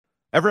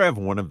Ever have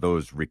one of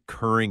those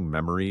recurring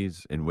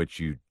memories in which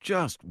you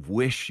just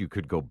wish you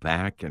could go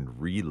back and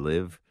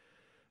relive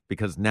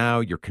because now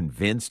you're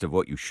convinced of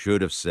what you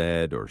should have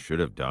said or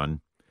should have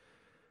done?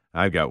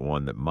 I've got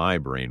one that my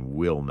brain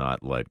will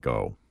not let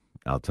go.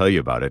 I'll tell you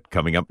about it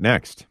coming up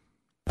next.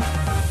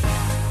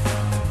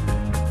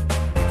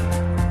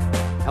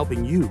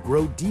 Helping you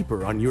grow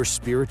deeper on your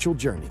spiritual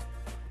journey.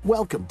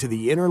 Welcome to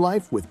The Inner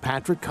Life with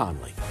Patrick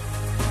Conley.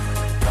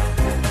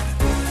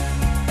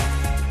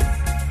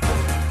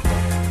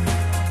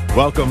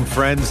 Welcome,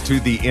 friends,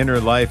 to The Inner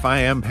Life. I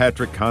am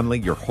Patrick Conley,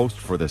 your host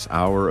for this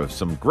hour of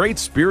some great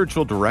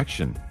spiritual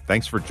direction.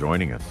 Thanks for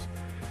joining us.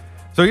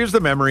 So here's the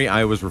memory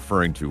I was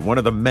referring to, one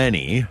of the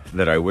many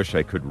that I wish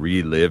I could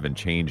relive and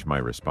change my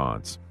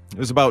response. It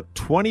was about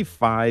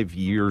 25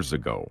 years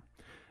ago,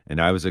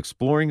 and I was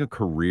exploring a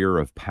career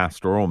of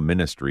pastoral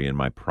ministry in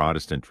my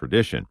Protestant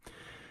tradition.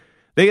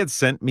 They had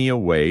sent me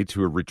away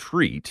to a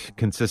retreat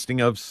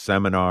consisting of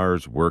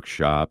seminars,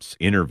 workshops,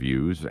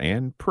 interviews,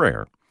 and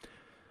prayer.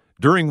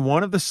 During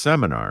one of the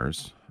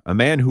seminars, a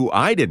man who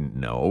I didn't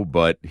know,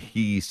 but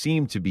he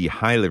seemed to be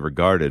highly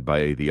regarded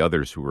by the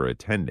others who were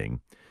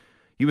attending,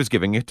 he was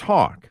giving a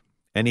talk,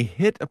 and he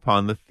hit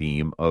upon the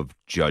theme of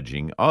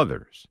judging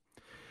others.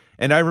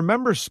 And I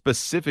remember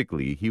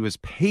specifically he was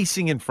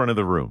pacing in front of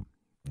the room,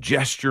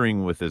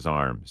 gesturing with his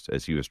arms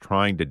as he was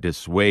trying to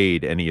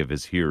dissuade any of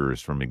his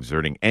hearers from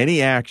exerting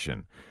any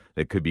action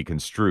that could be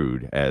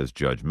construed as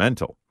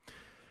judgmental.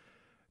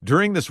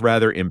 During this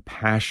rather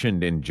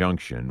impassioned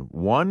injunction,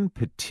 one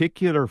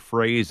particular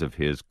phrase of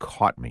his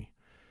caught me.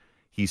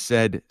 He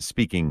said,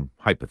 speaking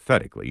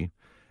hypothetically,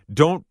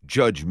 "Don't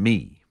judge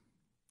me.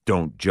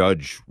 Don't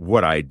judge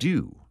what I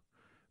do.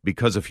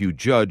 Because if you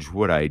judge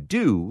what I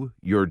do,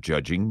 you're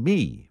judging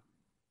me."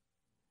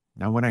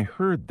 Now, when I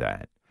heard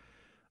that,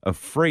 a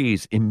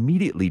phrase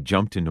immediately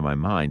jumped into my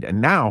mind.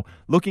 And now,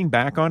 looking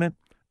back on it,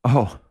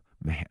 oh,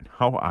 man,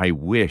 how I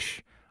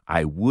wish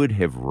I would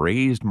have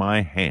raised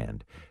my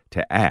hand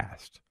to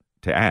ask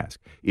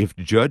if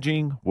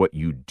judging what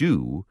you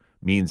do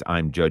means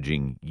I'm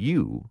judging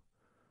you,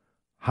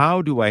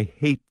 how do I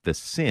hate the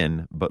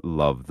sin but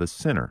love the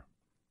sinner?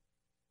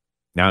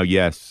 Now,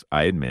 yes,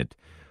 I admit,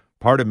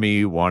 part of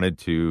me wanted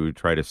to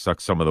try to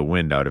suck some of the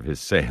wind out of his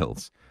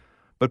sails,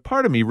 but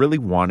part of me really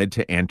wanted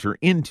to enter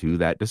into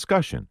that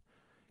discussion.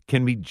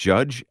 Can we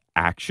judge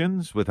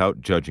actions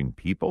without judging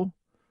people?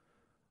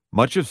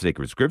 Much of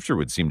sacred scripture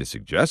would seem to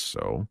suggest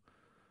so.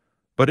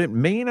 But it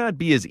may not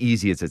be as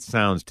easy as it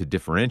sounds to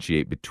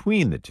differentiate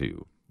between the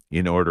two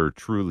in order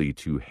truly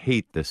to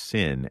hate the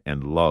sin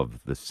and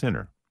love the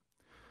sinner.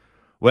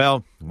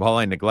 Well, while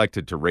I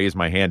neglected to raise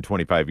my hand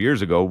 25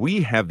 years ago,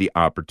 we have the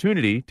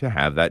opportunity to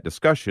have that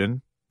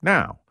discussion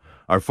now.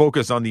 Our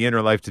focus on the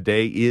inner life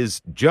today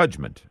is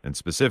judgment, and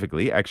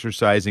specifically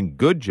exercising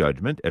good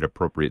judgment at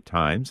appropriate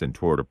times and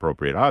toward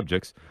appropriate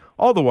objects,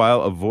 all the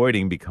while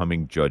avoiding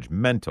becoming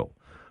judgmental.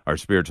 Our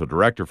spiritual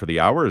director for the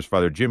hour is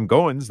Father Jim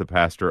Goins, the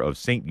pastor of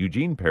St.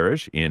 Eugene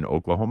Parish in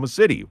Oklahoma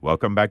City.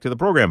 Welcome back to the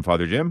program,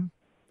 Father Jim.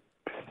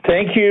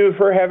 Thank you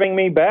for having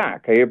me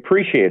back. I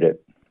appreciate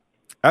it.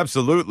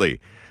 Absolutely.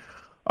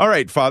 All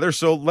right, Father,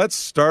 so let's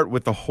start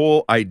with the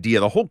whole idea,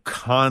 the whole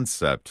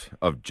concept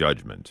of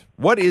judgment.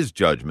 What is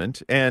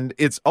judgment? And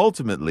it's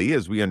ultimately,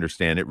 as we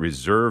understand it,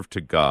 reserved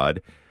to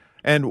God.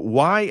 And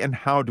why and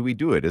how do we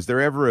do it? Is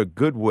there ever a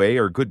good way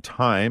or good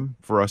time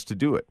for us to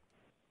do it?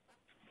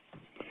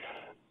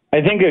 I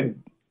think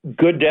a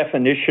good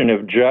definition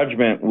of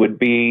judgment would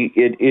be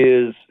it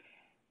is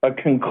a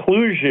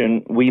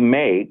conclusion we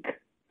make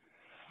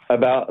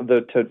about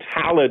the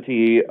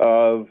totality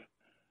of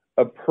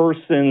a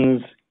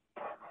person's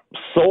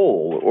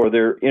soul or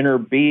their inner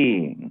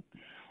being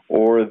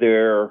or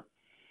their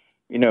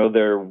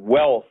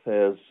wealth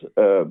as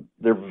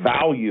their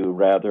value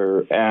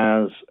rather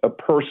as a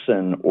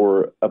person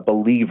or a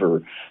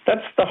believer.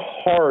 That's the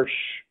harsh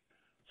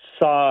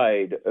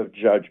side of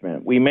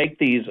judgment. We make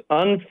these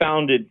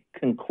unfounded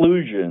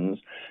conclusions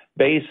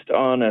based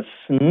on a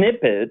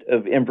snippet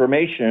of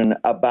information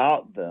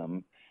about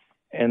them,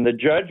 and the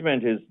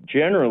judgment is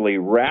generally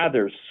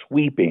rather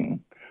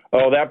sweeping.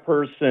 Oh, that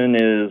person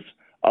is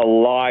a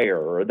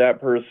liar, or that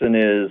person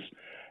is,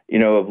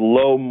 of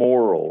low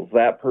morals.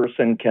 That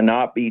person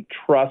cannot be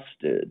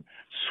trusted.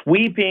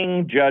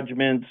 Sweeping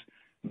judgments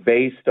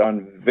based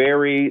on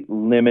very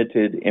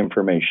limited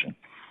information.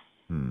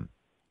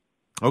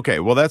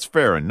 Okay, well, that's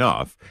fair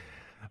enough.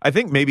 I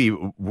think maybe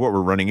what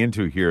we're running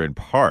into here in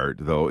part,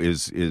 though,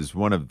 is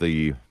one of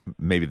the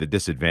maybe the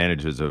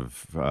disadvantages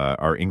of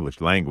our English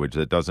language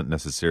that doesn't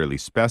necessarily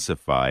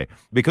specify,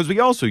 because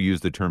we also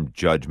use the term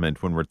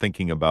judgment when we're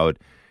thinking about,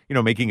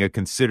 making a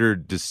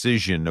considered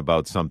decision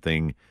about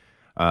something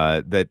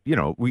that,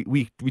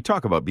 we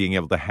talk about being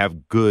able to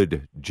have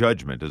good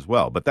judgment as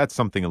well. But that's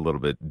something a little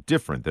bit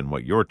different than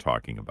what you're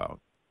talking about.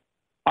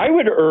 I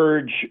would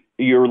urge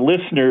your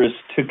listeners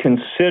to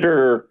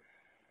consider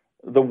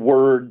the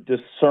word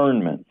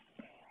discernment.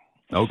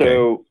 Okay.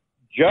 So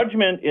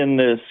judgment in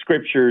the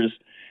scriptures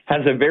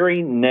has a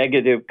very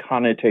negative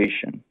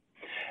connotation.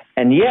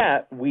 And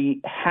yet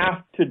we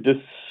have to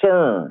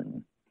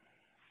discern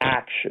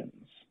actions.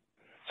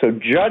 So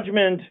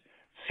judgment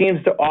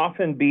seems to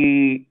often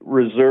be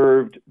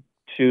reserved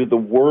to the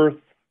worth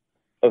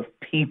of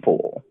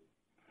people,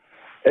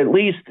 at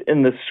least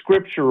in the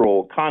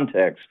scriptural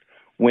context.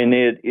 When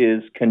it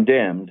is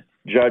condemned,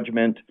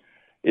 judgment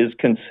is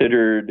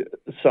considered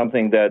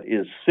something that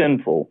is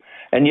sinful.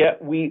 And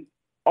yet we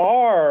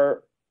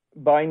are,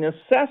 by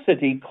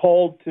necessity,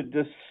 called to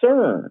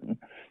discern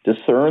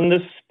the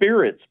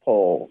spirits,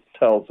 Paul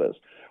tells us.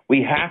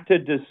 We have to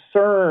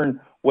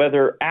discern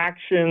whether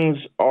actions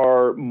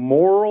are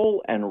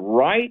moral and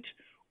right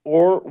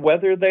or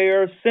whether they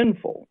are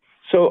sinful.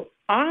 So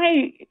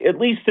at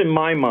least in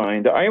my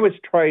mind, I always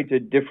try to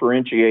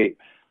differentiate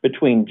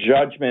between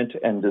judgment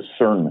and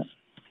discernment.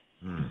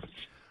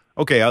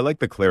 Okay, I like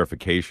the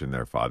clarification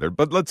there, Father.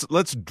 But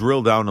let's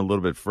drill down a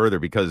little bit further,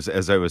 because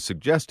as I was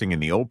suggesting in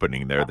the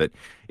opening there, that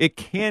it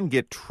can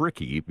get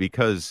tricky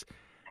because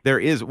there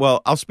is,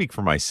 well, I'll speak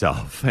for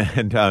myself,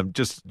 and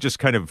just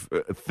kind of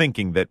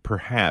thinking that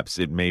perhaps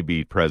it may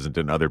be present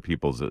in other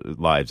people's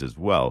lives as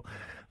well,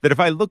 that if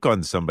I look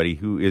on somebody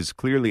who is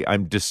clearly,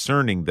 I'm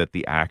discerning that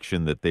the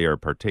action that they are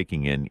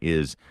partaking in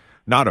is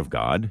not of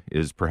God,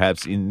 is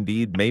perhaps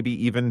indeed maybe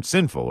even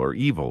sinful or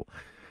evil.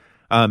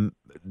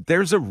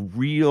 There's a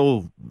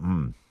real,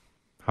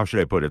 how should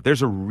I put it?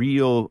 There's a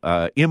real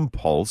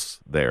impulse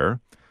there,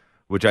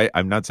 which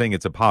I'm not saying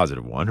it's a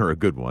positive one or a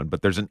good one,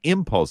 but there's an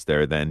impulse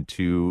there then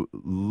to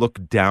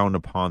look down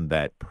upon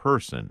that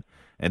person.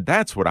 And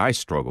that's what I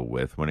struggle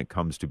with when it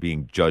comes to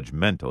being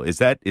judgmental. Is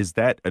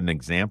that an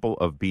example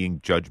of being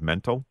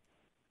judgmental?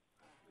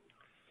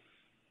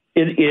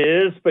 It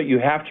is, but you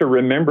have to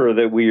remember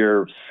that we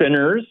are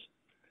sinners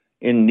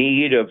in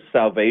need of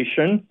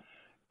salvation.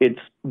 It's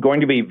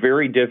going to be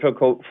very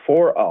difficult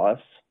for us,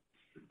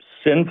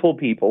 sinful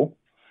people,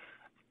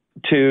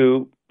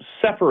 to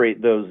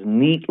separate those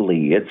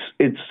neatly.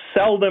 It's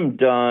seldom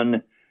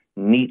done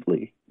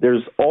neatly.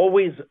 There's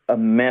always a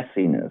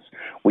messiness.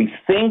 We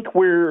think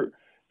we're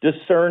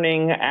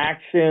discerning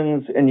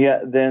actions, and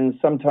yet then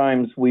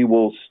sometimes we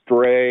will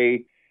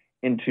stray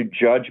into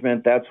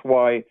judgment. That's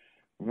why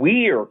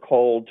we are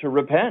called to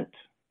repent.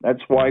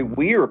 That's why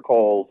we are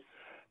called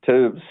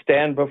to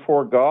stand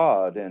before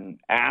God and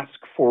ask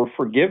for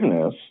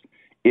forgiveness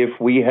if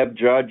we have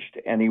judged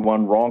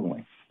anyone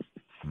wrongly.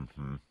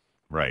 Mm-hmm.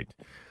 Right.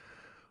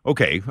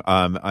 Okay.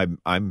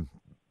 I'm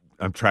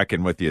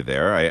tracking with you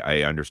there.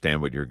 I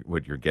understand what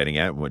you're getting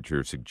at and what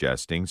you're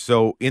suggesting.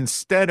 So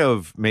instead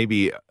of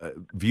maybe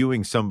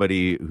viewing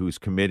somebody who's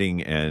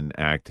committing an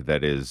act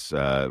that is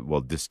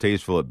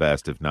distasteful at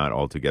best, if not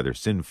altogether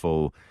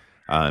sinful,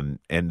 and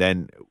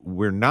then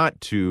we're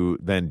not to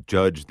then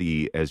judge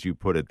as you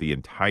put it, the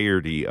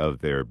entirety of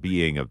their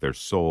being, of their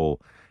soul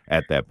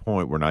at that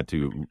point. We're not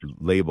to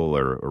label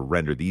or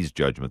render these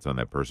judgments on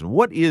that person.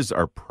 What is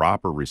our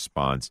proper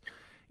response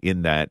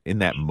in that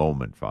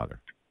moment, Father?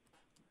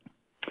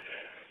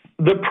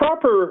 The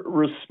proper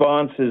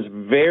response is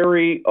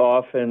very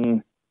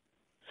often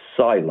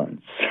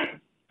silence,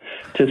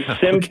 to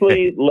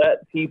simply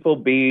let people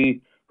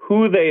be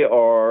who they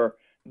are,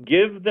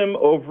 give them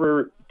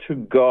over to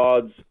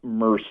God's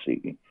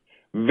mercy.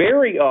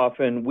 Very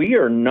often, we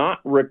are not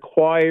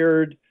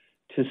required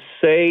to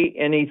say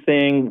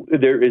anything.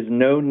 There is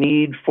no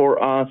need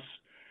for us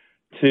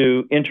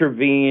to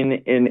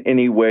intervene in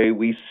any way.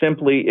 We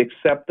simply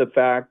accept the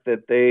fact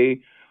that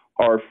they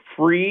are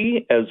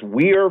free as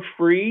we are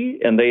free,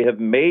 and they have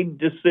made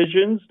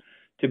decisions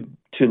to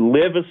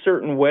live a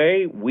certain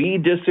way. We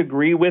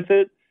disagree with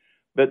it,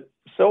 but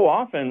so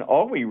often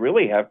all we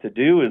really have to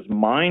do is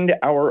mind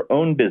our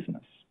own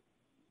business.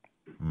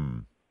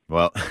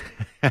 Well,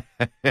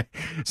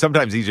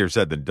 sometimes easier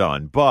said than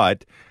done,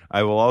 but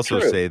I will also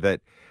say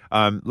that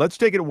let's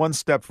take it one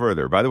step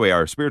further. By the way,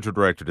 our spiritual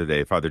director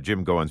today, Father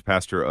Jim Goins,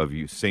 pastor of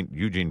St.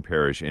 Eugene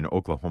Parish in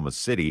Oklahoma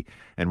City,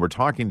 and we're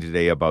talking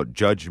today about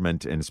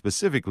judgment and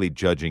specifically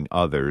judging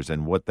others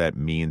and what that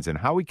means and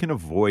how we can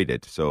avoid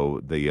it,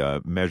 so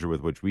the measure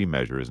with which we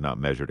measure is not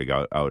measured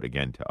out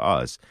again to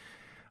us.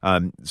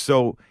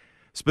 So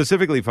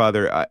specifically,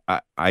 Father,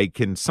 I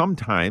can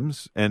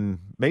sometimes, and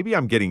maybe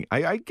I'm getting,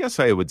 I guess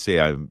I would say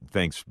I'm,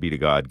 thanks be to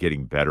God,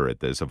 getting better at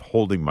this, of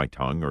holding my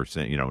tongue or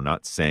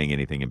not saying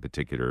anything in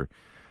particular.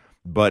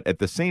 But at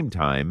the same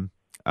time,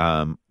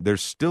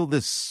 there's still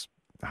this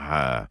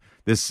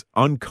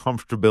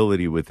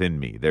uncomfortability within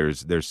me.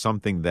 There's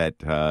something that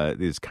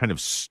is kind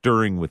of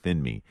stirring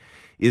within me.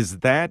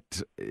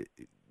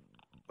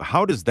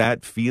 How does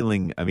that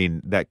feeling,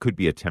 that could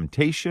be a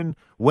temptation.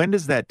 When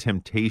does that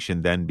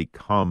temptation then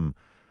become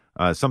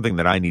something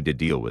that I need to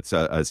deal with,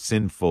 a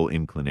sinful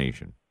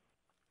inclination?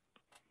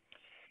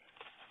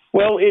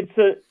 Well, it's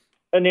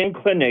an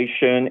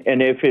inclination,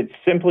 and if it's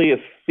simply a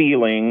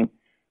feeling,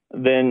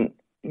 then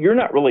you're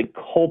not really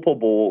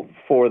culpable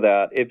for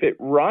that. If it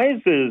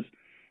rises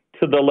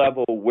to the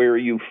level where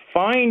you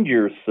find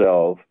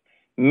yourself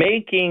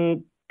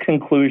making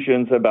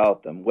conclusions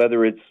about them,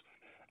 whether it's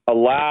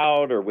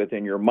aloud or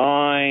within your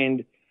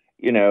mind,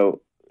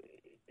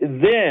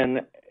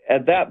 then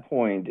at that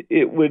point,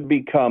 it would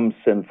become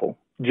sinful,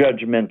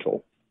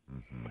 judgmental.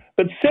 Mm-hmm.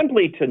 But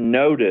simply to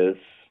notice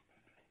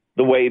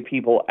the way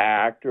people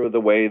act or the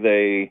way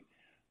they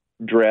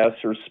dress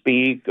or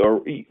speak,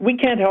 or we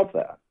can't help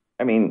that.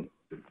 I mean,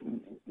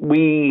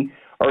 we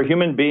are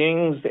human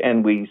beings,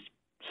 and we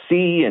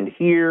see and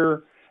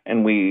hear,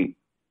 and we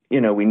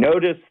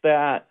notice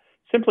that.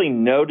 Simply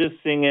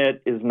noticing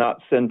it is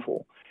not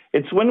sinful.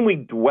 It's when we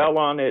dwell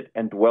on it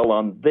and dwell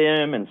on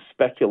them and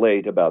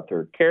speculate about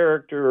their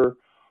character,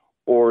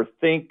 or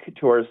think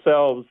to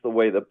ourselves the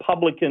way the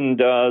publican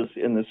does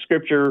in the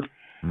scripture,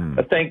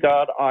 thank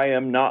God I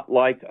am not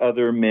like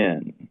other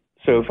men.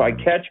 So if I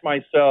catch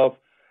myself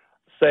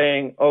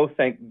saying, oh,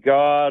 thank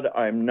God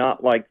I'm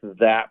not like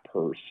that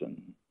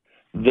person,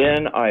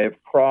 then I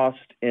have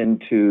crossed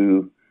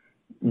into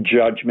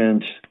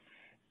judgment,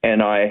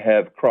 and I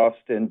have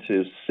crossed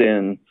into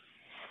sin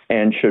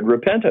and should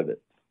repent of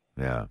it.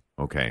 Yeah.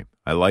 Okay.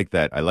 I like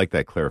that. I like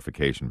that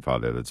clarification,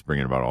 Father. That's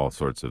bringing about all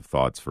sorts of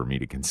thoughts for me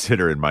to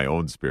consider in my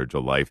own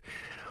spiritual life.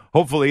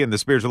 Hopefully in the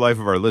spiritual life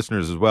of our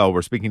listeners as well.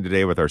 We're speaking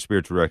today with our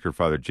spiritual director,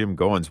 Father Jim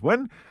Goins.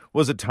 When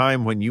was a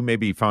time when you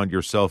maybe found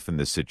yourself in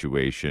this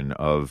situation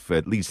of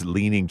at least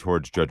leaning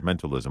towards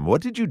judgmentalism?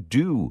 What did you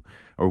do,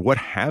 or what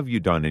have you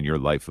done in your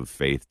life of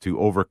faith to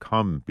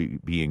overcome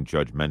being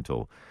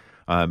judgmental?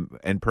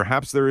 And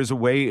perhaps there is a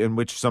way in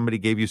which somebody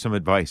gave you some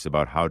advice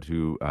about how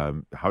to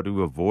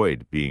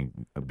avoid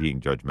being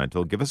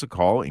judgmental. Give us a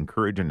call,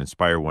 encourage and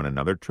inspire one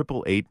another.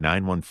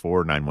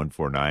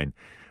 888-914-9149.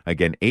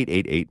 Again,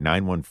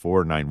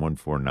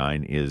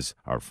 888-914-9149 is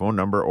our phone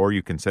number, or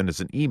you can send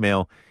us an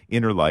email,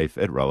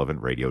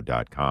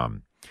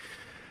 innerlife@relevantradio.com.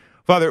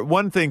 Father,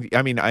 one thing,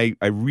 I mean, I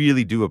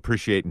really do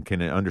appreciate and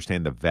can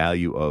understand the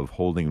value of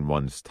holding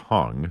one's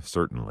tongue,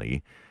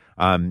 certainly.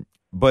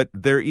 But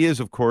there is,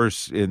 of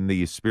course, in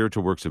the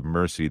spiritual works of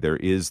mercy, there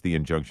is the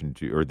injunction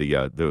to, or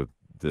the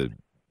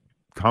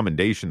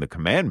commendation, the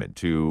commandment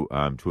to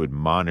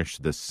admonish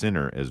the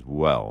sinner as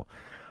well.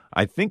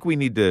 I think we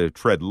need to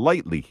tread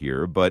lightly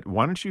here, but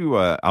why don't you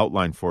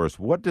outline for us,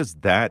 what does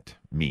that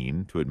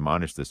mean, to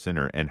admonish the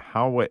sinner, and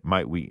how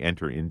might we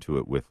enter into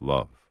it with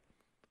love?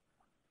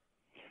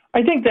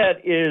 I think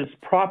that is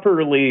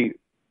properly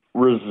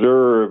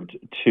reserved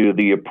to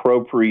the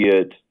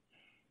appropriate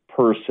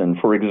person.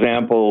 For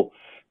example,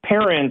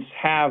 parents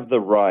have the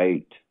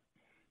right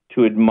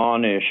to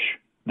admonish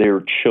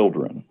their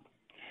children.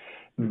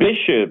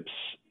 Bishops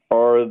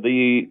are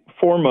the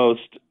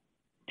foremost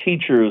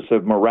teachers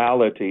of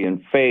morality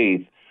and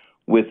faith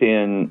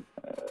within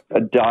a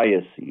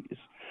diocese.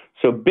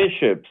 So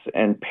bishops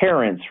and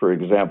parents, for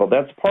example,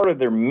 that's part of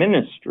their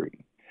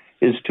ministry,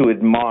 is to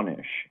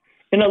admonish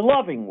in a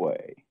loving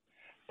way.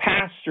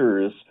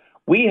 Pastors,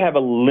 we have a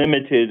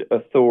limited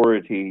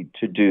authority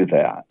to do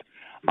that.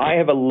 I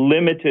have a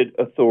limited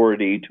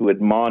authority to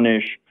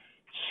admonish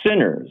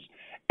sinners,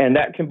 and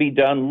that can be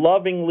done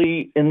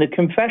lovingly in the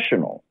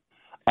confessional.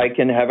 I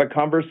can have a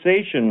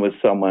conversation with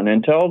someone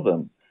and tell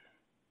them,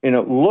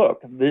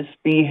 look, this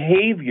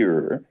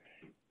behavior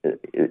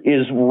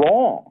is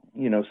wrong.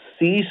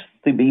 Cease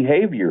the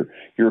behavior.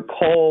 You're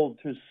called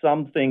to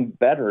something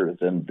better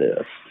than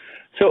this.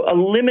 So a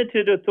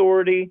limited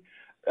authority,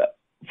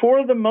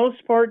 for the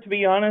most part, to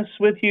be honest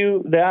with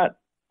you, that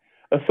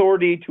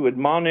authority to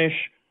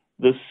admonish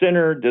the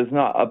sinner does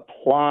not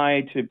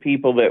apply to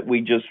people that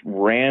we just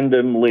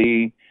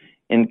randomly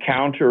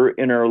encounter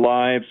in our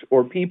lives,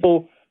 or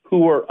people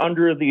who are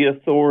under the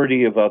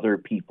authority of other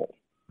people.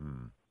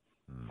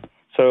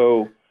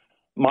 So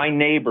my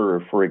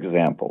neighbor, for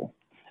example,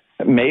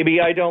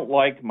 maybe I don't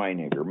like my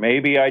neighbor.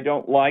 Maybe I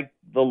don't like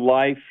the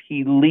life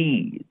he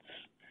leads.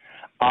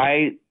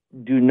 I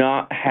do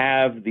not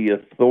have the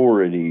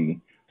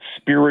authority,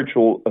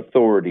 spiritual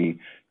authority,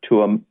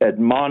 to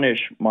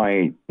admonish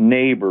my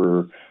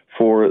neighbor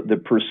for the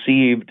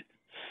perceived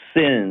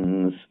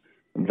sins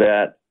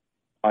that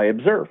I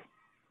observe.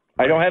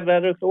 I don't have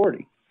that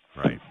authority.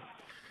 Right.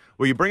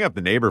 Well, you bring up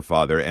the neighbor,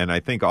 Father, and I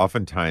think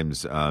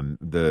oftentimes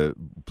the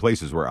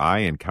places where I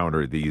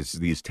encounter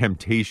these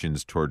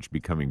temptations towards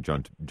becoming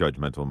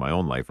judgmental in my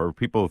own life are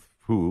people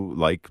who,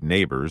 like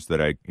neighbors, that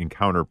I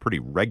encounter pretty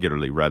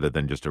regularly rather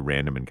than just a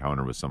random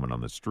encounter with someone on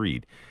the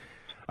street.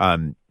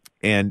 And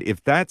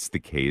if that's the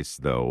case,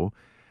 though,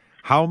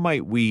 how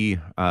might we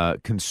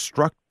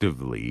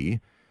constructively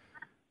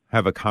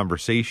have a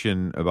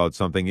conversation about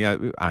something? Yeah,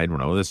 I don't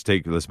know. Let's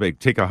take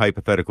a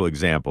hypothetical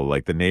example.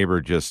 Like the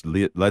neighbor just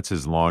lets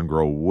his lawn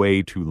grow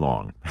way too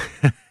long.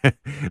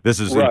 This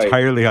is right.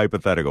 Entirely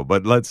hypothetical,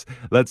 but let's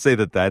say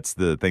that's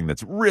the thing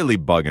that's really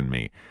bugging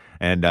me.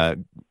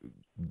 And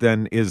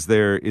then is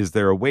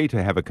there a way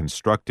to have a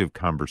constructive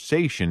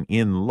conversation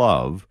in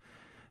love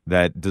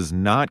that does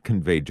not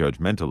convey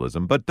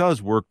judgmentalism, but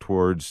does work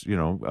towards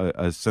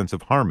a sense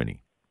of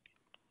harmony?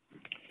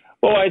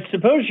 Well, I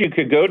suppose you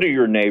could go to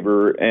your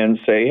neighbor and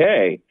say,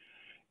 hey,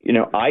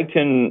 I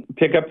can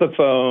pick up the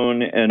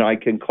phone and I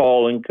can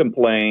call and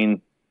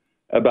complain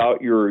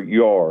about your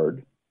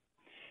yard,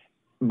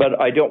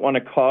 but I don't want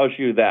to cause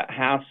you that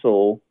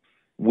hassle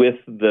with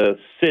the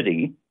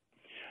city.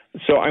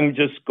 So I'm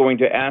just going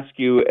to ask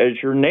you,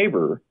 as your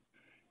neighbor,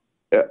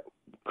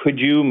 could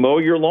you mow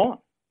your lawn?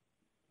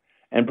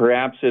 And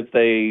perhaps if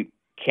they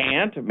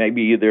can't,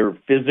 maybe they're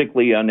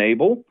physically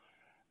unable,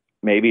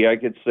 maybe I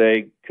could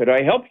say, could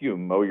I help you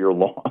mow your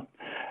lawn?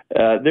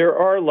 There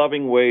are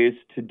loving ways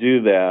to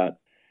do that.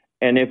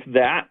 And if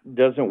that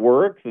doesn't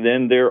work,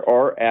 then there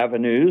are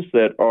avenues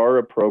that are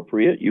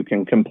appropriate. You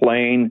can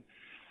complain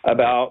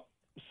about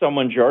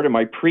someone's yard. In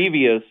my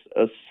previous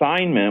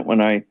assignment,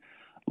 when I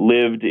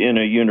lived in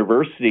a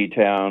university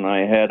town,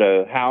 I had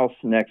a house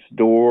next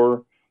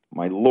door.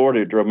 My Lord,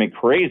 it drove me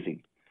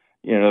crazy.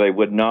 They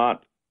would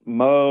not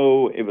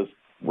mow. It was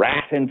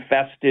rat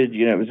infested.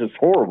 It was just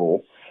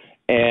horrible.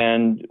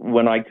 And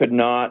when I could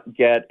not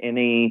get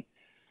any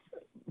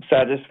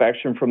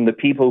satisfaction from the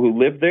people who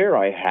lived there,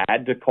 I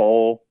had to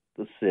call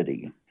the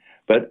city.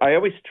 But I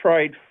always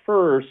tried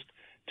first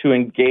to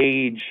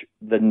engage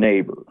the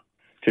neighbor,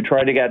 to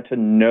try to get to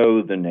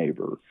know the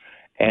neighbor,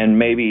 and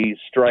maybe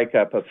strike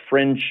up a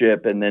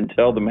friendship and then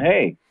tell them,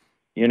 hey,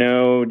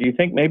 do you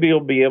think maybe you'll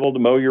be able to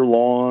mow your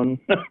lawn?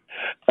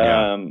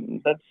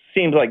 That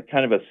seems like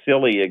kind of a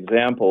silly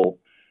example.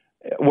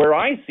 Where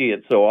I see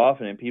it so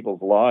often in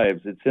people's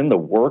lives, it's in the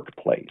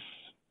workplace.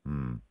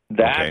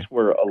 That's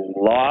where a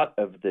lot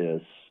of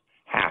this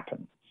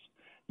happens.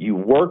 You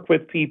work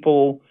with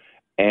people,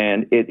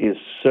 and it is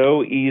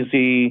so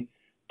easy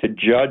to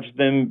judge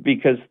them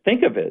because,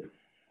 think of it,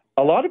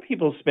 a lot of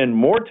people spend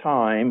more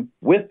time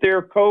with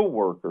their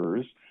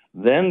coworkers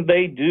than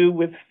they do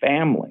with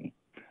family.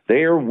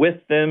 They are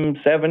with them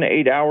 7 to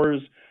 8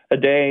 hours a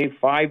day,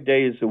 5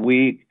 days a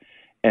week,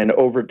 and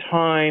over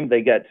time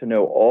they get to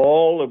know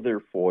all of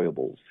their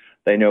foibles.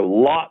 They know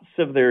lots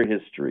of their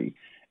history,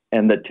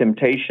 and the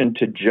temptation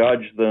to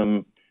judge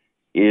them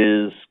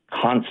is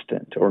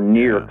constant or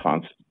near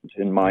constant,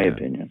 in my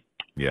opinion.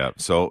 Yeah,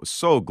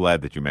 so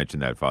glad that you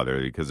mentioned that,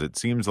 Father, because it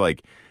seems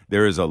like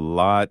there is a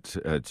lot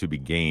to be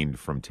gained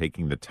from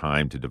taking the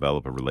time to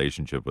develop a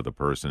relationship with a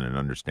person and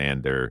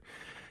understand their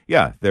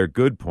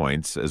good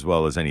points as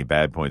well as any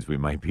bad points we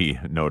might be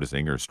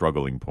noticing or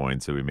struggling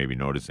points that we may be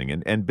noticing,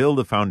 and build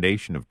a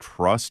foundation of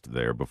trust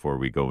there before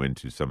we go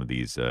into some of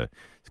these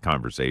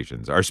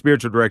conversations. Our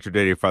spiritual director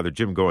today, Father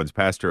Jim Goins,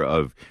 pastor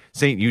of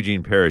St.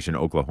 Eugene Parish in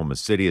Oklahoma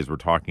City, as we're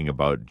talking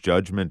about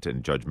judgment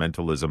and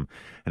judgmentalism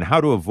and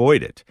how to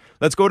avoid it.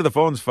 Let's go to the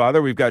phones,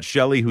 Father. We've got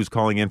Shelley who's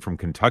calling in from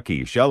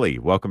Kentucky. Shelley,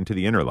 welcome to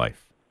the Inner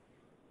Life.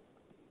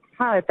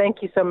 Hi,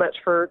 thank you so much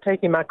for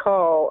taking my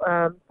call.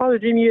 Father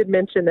Jim, you had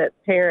mentioned that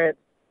parents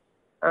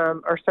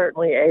are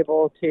certainly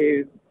able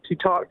to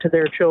talk to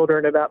their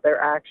children about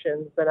their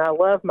actions, and I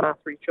love my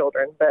 3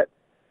 children, but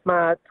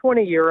my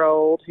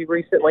 20-year-old, who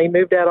recently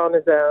moved out on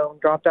his own,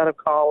 dropped out of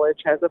college,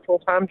 has a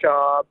full-time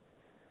job,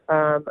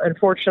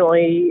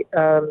 unfortunately,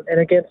 and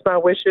against my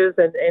wishes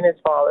and his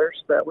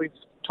father's, that we've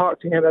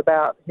talked to him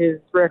about his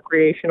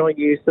recreational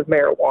use of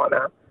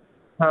marijuana.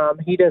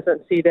 He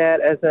doesn't see that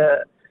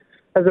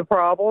as a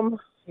problem.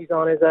 He's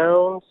on his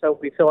own, so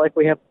we feel like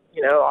we have,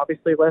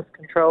 obviously less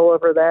control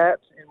over that.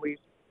 And we've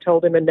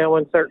told him in no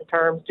uncertain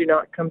terms, do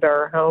not come to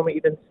our home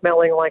even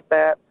smelling like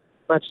that,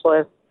 much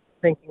less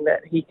thinking that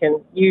he can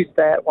use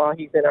that while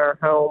he's in our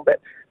home. But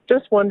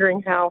just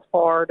wondering how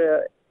far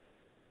to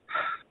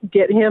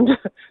get him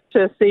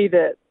to see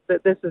that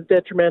this is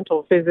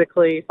detrimental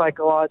physically,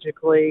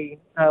 psychologically,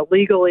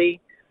 legally.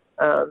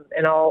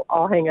 And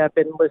I'll hang up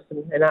and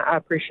listen, and I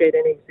appreciate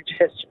any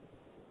suggestions.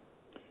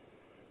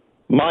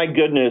 My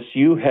goodness,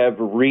 you have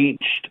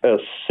reached a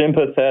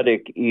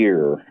sympathetic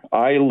ear.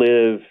 I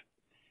live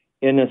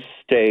in a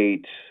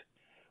state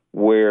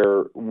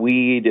where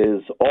weed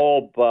is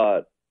all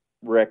but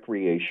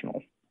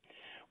recreational.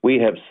 We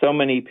have so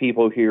many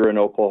people here in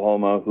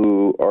Oklahoma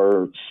who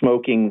are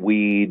smoking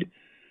weed,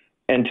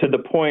 and to the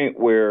point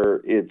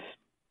where it's,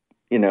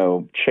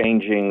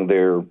 changing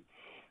their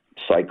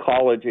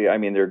psychology. I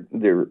mean,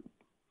 they're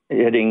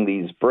hitting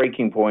these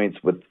breaking points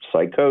with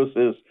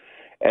psychosis.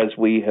 As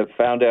we have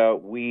found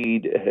out,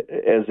 weed,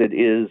 as it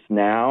is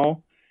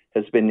now,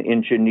 has been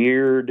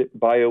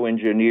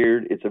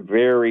bioengineered. It's a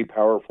very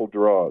powerful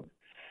drug.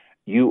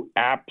 You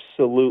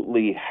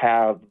absolutely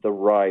have the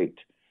right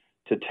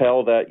to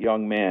tell that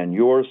young man,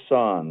 your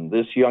son,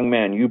 this young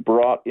man you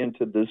brought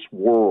into this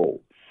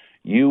world,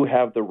 you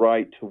have the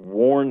right to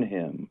warn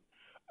him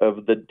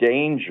of the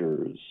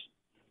dangers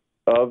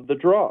of the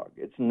drug.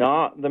 It's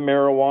not the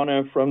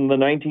marijuana from the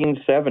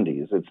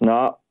 1970s. It's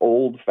not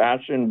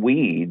old-fashioned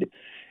weed.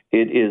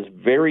 It is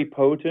very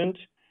potent,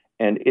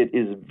 and it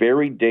is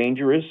very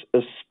dangerous,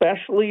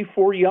 especially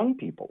for young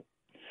people.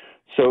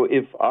 So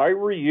if I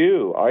were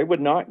you, I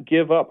would not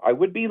give up. I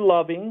would be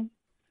loving,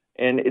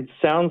 and it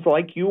sounds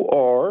like you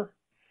are,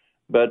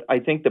 but I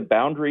think the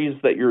boundaries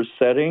that you're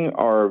setting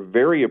are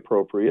very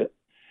appropriate,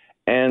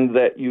 and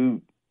that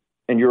you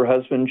and your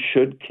husband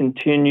should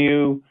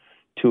continue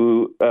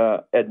to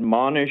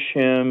admonish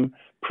him,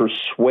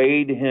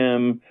 persuade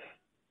him,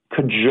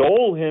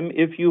 cajole him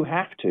if you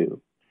have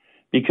to,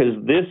 because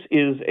this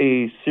is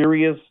a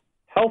serious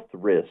health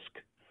risk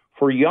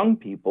for young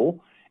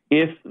people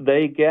if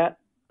they get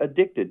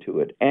addicted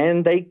to it,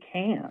 and they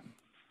can.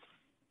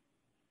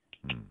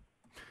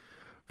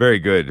 Very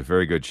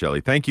good, Shelley.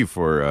 Thank you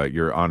for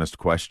your honest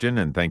question,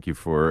 and thank you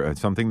for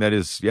something that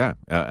is,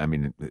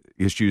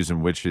 issues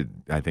in which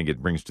I think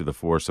it brings to the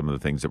fore some of the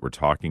things that we're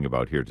talking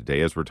about here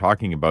today, as we're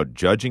talking about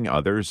judging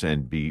others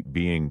and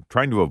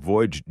trying to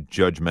avoid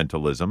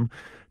judgmentalism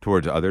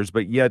towards others,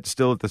 but yet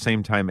still at the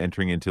same time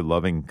entering into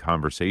loving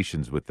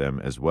conversations with them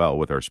as well,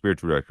 with our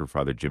spiritual director,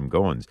 Father Jim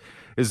Goins.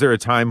 Is there a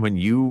time when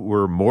you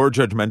were more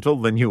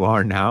judgmental than you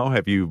are now?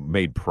 Have you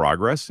made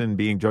progress in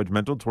being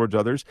judgmental towards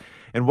others?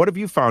 And what have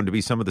you found to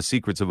be some of the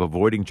secrets of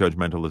avoiding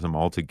judgmentalism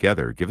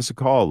altogether? Give us a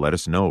call. Let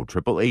us know.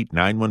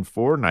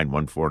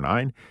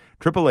 888-914-9149,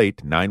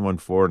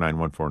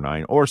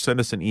 888-914-9149, or send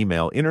us an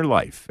email,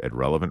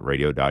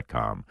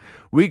 innerlife@relevantradio.com.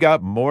 We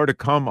got more to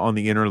come on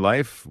the Inner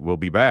Life. We'll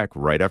be back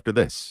right after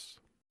this.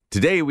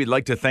 Today, we'd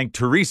like to thank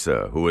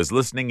Teresa, who is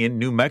listening in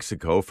New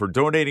Mexico, for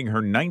donating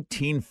her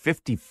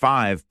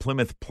 1955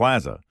 Plymouth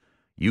Plaza.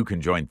 You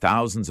can join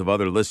thousands of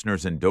other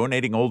listeners in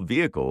donating old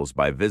vehicles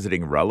by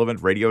visiting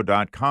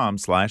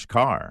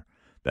relevantradio.com/car.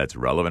 That's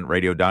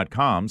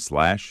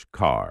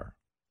relevantradio.com/car.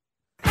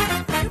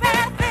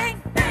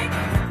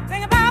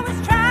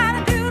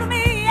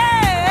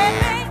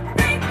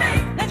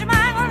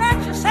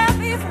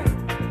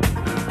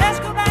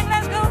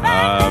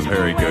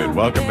 Very good.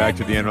 Welcome back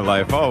to the Inner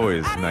Life.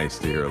 Always nice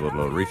to hear a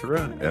little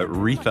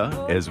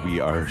Aretha, as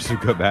we are to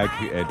go back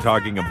and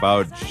talking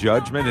about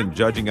judgment and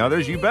judging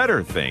others. You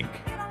better think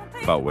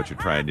about what you're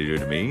trying to do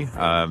to me.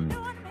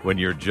 When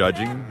you're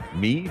judging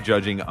me,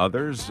 judging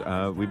others,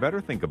 we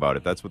better think about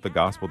it. That's what the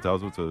gospel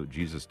tells us, what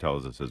Jesus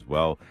tells us as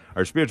well.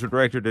 Our spiritual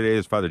director today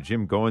is Father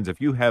Jim Goins.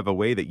 If you have a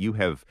way that you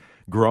have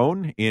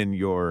grown in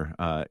your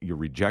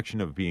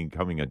rejection of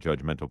becoming a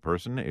judgmental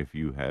person, if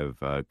you have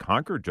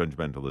conquered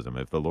judgmentalism,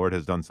 if the Lord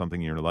has done something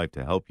in your life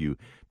to help you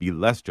be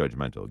less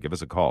judgmental, give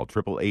us a call,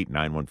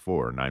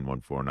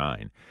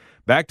 888-914-9149.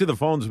 Back to the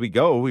phones we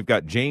go. We've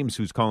got James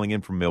who's calling in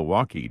from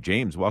Milwaukee.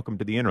 James, welcome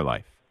to the Inner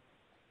Life.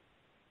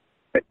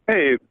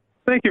 Hey,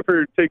 thank you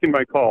for taking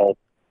my call.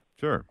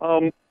 Sure.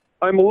 I'm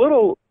a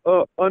little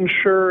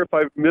unsure if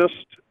I've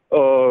missed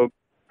a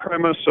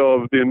premise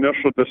of the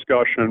initial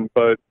discussion,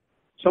 but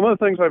some of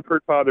the things I've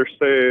heard Father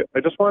say, I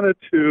just wanted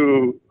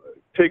to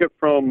take it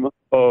from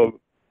a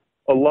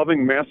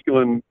loving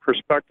masculine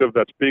perspective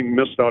that's being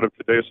missed out of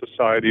today's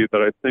society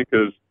that I think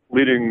is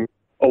leading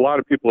a lot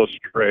of people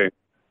astray.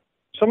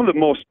 Some of the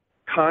most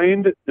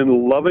kind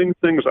and loving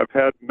things I've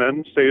had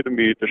men say to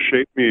me to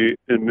shape me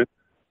in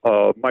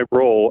my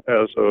role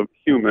as a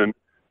human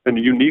and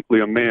uniquely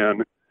a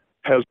man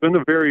has been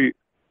a very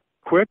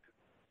quick,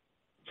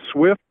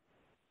 swift,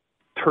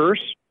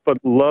 terse,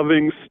 but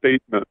loving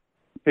statement.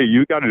 Hey,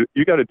 you got to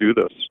do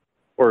this,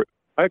 or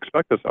I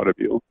expect this out of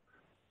you.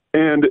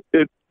 And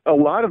a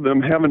lot of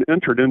them haven't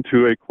entered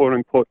into a quote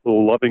unquote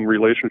loving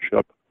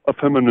relationship, a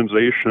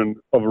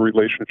feminization of a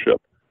relationship.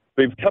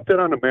 They've kept it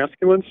on the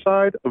masculine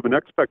side of an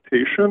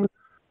expectation,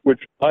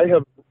 which I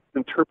have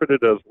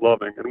interpreted as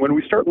loving. And when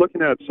we start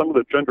looking at some of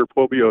the gender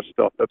phobia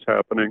stuff that's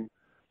happening,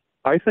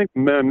 I think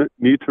men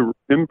need to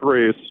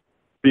embrace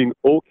being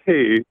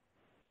okay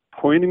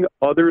pointing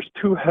others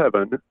to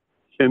heaven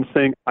and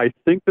saying, I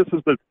think this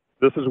is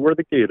where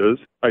the gate is.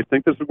 I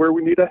think this is where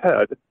we need to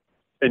head.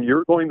 And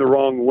you're going the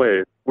wrong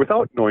way,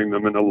 without knowing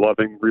them in a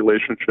loving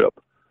relationship.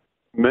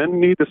 Men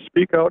need to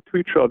speak out to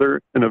each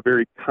other in a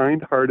very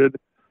kind-hearted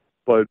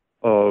but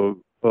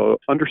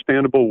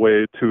understandable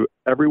way to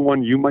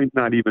everyone you might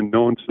not even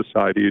know in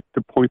society,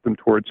 to point them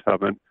towards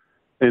heaven,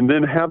 and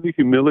then have the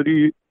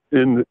humility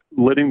in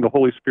letting the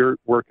Holy Spirit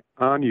work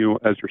on you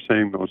as you're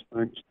saying those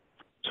things.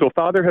 So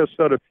Father has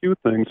said a few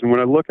things, and when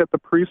I look at the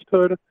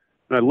priesthood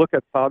and I look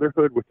at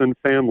fatherhood within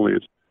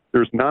families,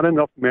 there's not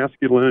enough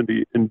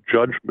masculinity and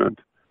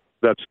judgment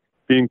that's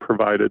being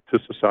provided to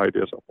society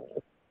as a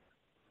whole.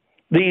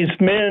 These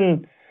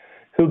men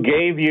who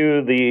gave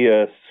you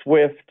the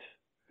swift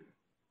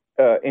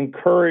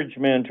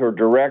encouragement or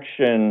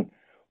direction,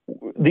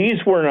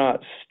 these were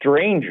not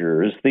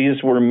strangers.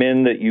 These were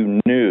men that you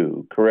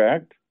knew,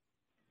 correct?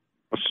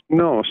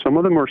 No, some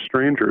of them are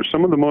strangers.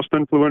 Some of the most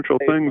influential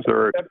things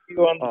are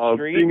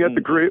being at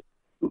the grave.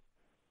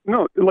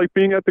 No, like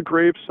being at the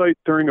grave site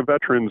during a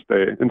Veterans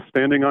Day and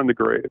standing on the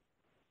grave,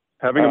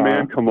 having a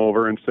man come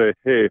over and say,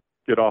 "Hey,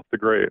 get off the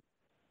grave."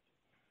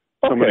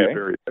 Somebody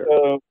buried there.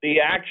 So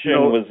the action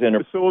was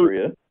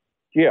inappropriate.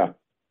 Yeah.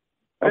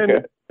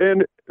 Okay.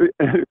 And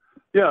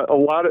yeah, a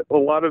lot of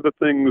the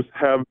things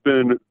have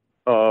been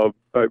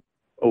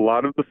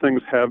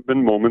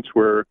moments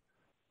where,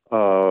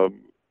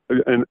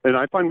 and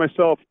I find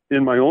myself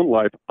in my own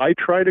life, I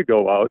try to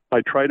go out,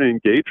 I try to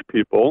engage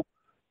people,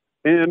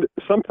 and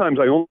sometimes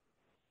I only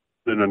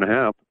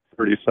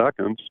 30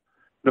 seconds.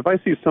 And if I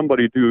see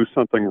somebody do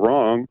something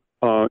wrong,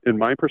 in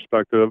my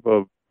perspective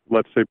of,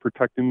 let's say,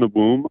 protecting the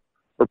womb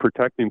or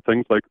protecting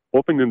things like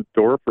opening the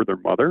door for their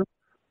mother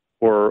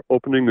or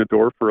opening the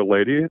door for a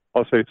lady,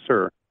 I'll say,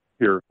 "Sir,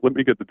 here, let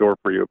me get the door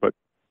for you, but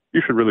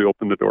you should really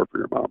open the door for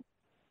your mom."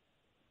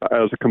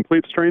 As a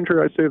complete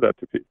stranger, I say that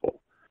to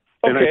people.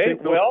 And I Okay,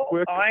 think real well,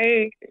 quick,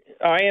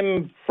 I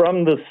am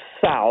from the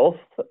South,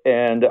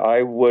 and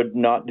I would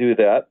not do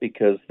that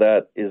because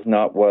that is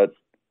not what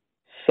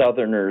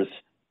Southerners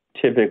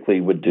typically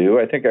would do.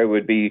 I think I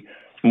would be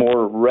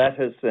more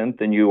reticent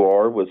than you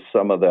are with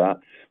some of that.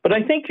 But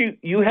I think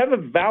you have a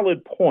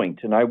valid point,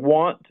 and I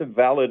want to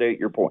validate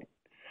your point,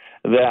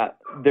 that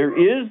there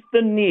is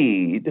the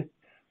need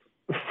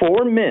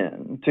for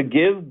men to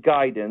give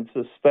guidance,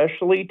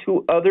 especially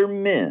to other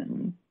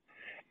men,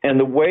 and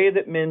the way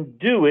that men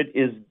do it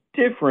is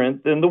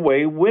different than the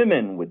way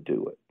women would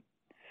do it.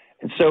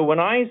 And so when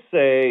I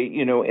say,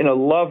 in a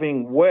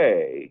loving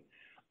way,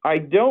 I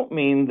don't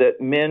mean that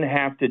men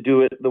have to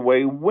do it the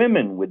way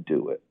women would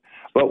do it.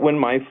 But when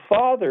my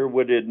father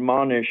would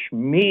admonish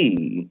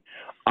me,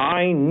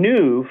 I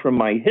knew from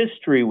my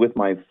history with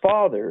my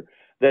father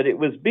that it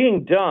was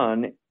being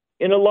done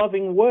in a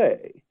loving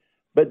way,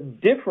 but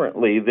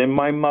differently than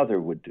my mother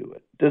would do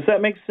it. Does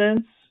that make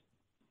sense?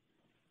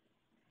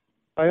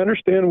 I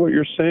understand what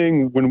you're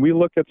saying. When we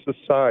look at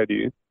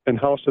society and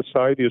how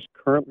society is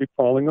currently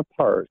falling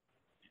apart,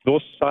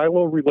 those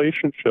silo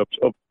relationships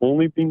of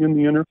only being in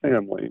the inner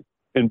family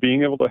and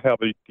being able to have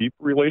a deep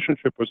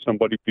relationship with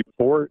somebody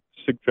before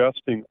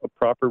suggesting a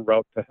proper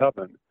route to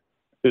heaven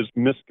is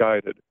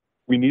misguided.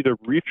 We need to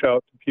reach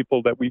out to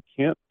people that we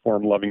can't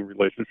form loving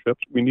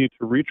relationships. We need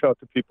to reach out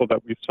to people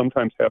that we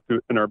sometimes have to,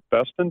 in our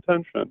best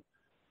intention,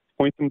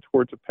 point them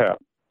towards a path.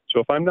 So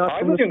if I'm not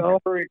from the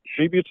South,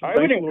 maybe it's I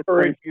would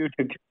encourage you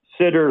to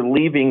consider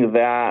leaving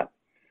that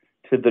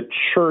to the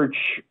church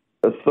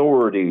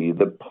authority,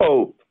 the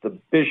Pope, the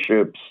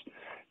bishops,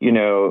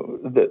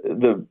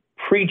 the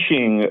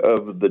preaching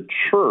of the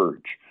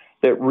church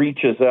that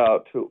reaches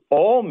out to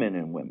all men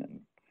and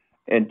women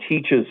and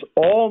teaches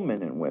all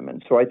men and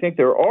women. So I think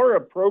there are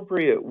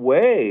appropriate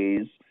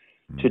ways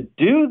to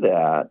do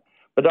that,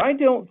 but I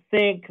don't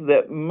think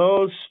that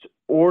most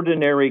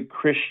ordinary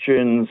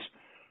Christians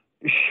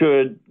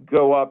should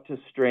go up to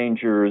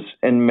strangers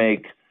and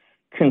make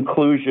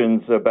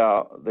conclusions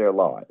about their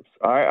lives.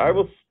 I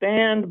will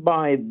stand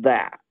by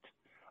that.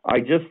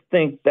 I just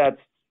think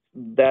that's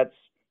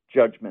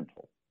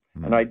judgmental.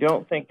 And I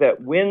don't think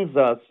that wins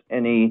us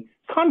any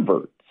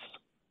converts.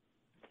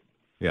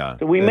 Yeah.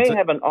 So we may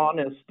have an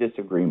honest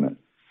disagreement.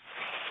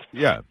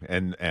 Yeah,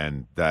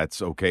 and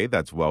that's okay.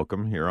 That's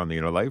welcome here on the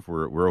Inner Life.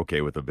 We're okay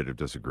with a bit of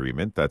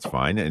disagreement. That's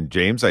fine. And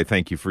James, I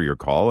thank you for your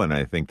call, and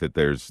I think that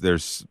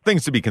there's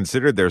things to be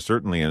considered there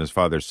certainly, and as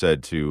Father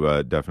said,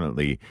 to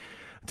definitely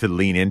to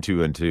lean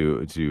into and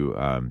to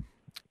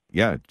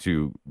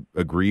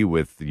agree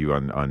with you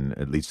on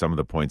at least some of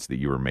the points that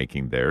you were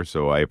making there.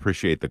 So I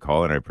appreciate the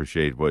call, and I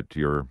appreciate what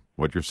you're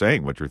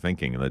saying, what you're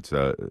thinking. Let's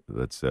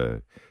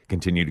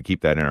continue to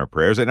keep that in our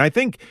prayers. And I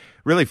think,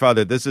 really,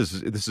 Father, this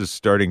is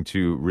starting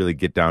to really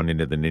get down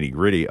into the nitty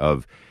gritty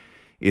of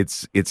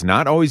it's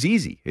not always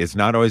easy. It's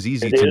not always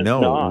easy to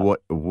know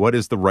what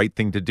is the right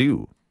thing to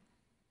do.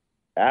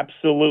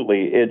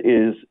 Absolutely, it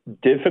is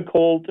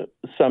difficult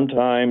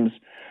sometimes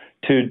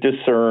to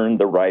discern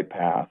the right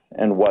path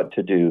and what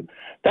to do.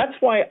 That's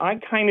why I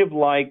kind of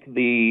like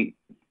the,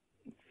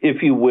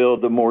 if you will,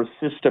 the more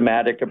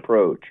systematic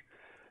approach.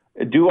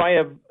 Do I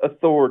have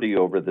authority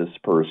over this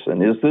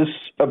person? Is this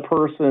a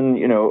person,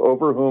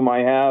 over whom I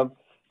have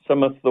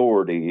some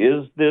authority?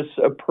 Is this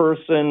a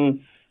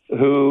person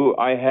who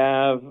I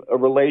have a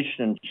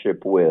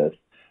relationship with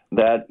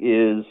that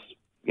is,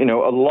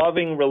 a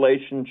loving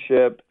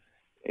relationship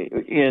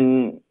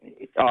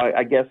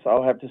I guess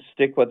I'll have to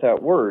stick with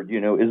that word,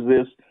 is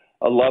this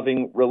a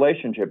loving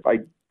relationship? I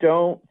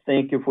don't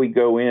think if we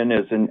go in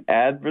as an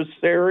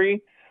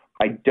adversary,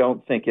 I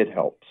don't think it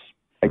helps.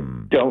 I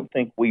don't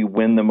think we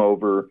win them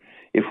over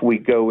if we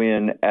go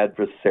in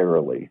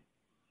adversarially.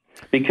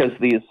 Because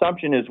the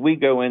assumption is we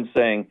go in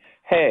saying,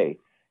 hey,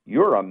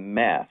 you're a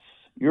mess.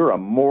 You're a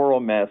moral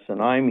mess,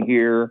 and I'm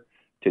here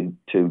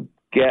to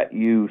get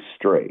you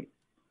straight.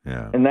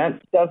 Yeah. And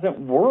that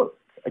doesn't work.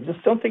 I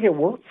just don't think it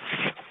works.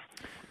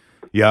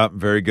 Yeah,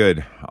 very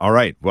good. All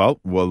right.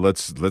 Well,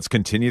 let's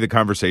continue the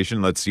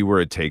conversation. Let's see where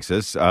it takes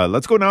us.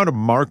 Let's go now to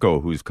Marco,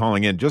 who's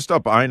calling in just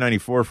up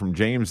I-94 from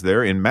James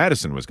there in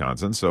Madison,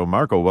 Wisconsin. So,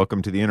 Marco,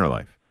 welcome to the Inner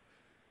Life.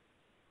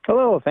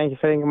 Hello. Thank you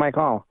for taking my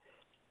call.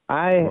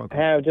 I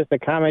have just a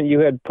comment you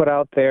had put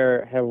out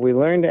there. Have we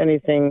learned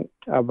anything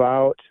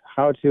about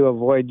how to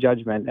avoid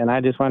judgment? And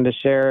I just wanted to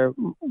share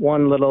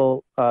one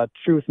little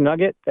truth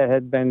nugget that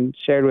had been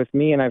shared with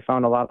me, and I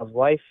found a lot of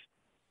life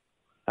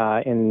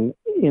in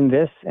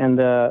this,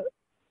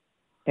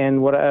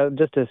 and what I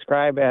just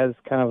describe as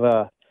kind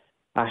of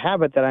a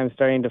habit that I'm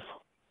starting to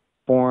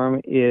form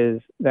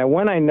is that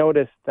when I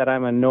notice that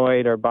I'm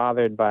annoyed or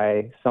bothered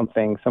by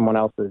something someone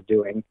else is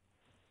doing,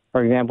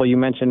 for example, you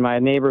mentioned my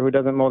neighbor who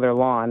doesn't mow their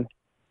lawn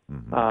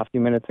a few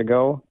minutes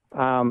ago,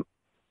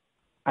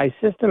 I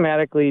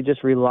systematically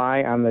just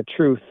rely on the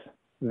truth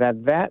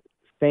that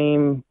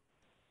same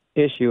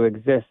issue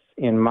exists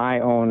in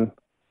my own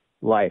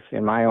life,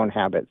 in my own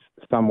habits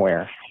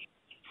somewhere.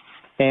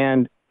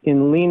 And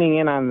in leaning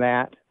in on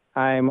that,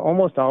 I'm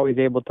almost always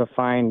able to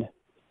find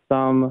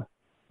some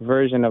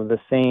version of the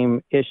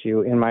same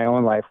issue in my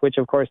own life, which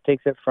of course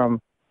takes it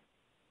from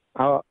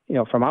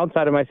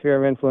outside of my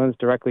sphere of influence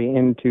directly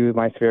into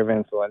my sphere of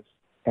influence.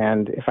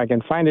 And if I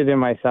can find it in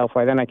myself,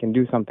 then I can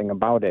do something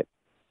about it.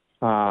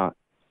 So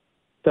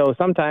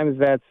sometimes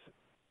that's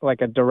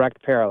like a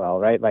direct parallel,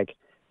 right? Like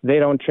they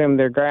don't trim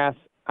their grass,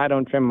 I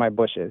don't trim my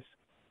bushes.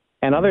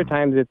 And other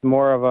times it's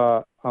more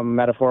of a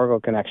metaphorical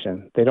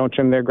connection. They don't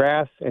trim their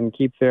grass and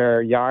keep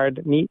their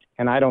yard neat,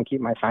 and I don't keep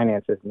my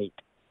finances neat.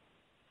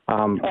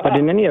 But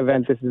in any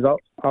event, this is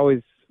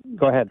always,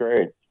 go ahead.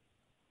 Great.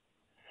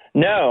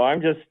 No,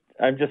 I'm just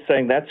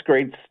saying that's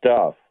great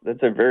stuff.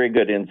 That's a very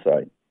good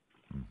insight.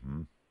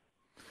 Mm-hmm.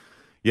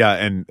 Yeah,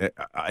 and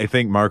I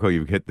think, Marco,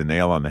 you've hit the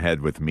nail on the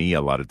head with me a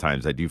lot of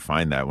times. I do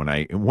find that when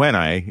I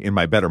in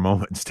my better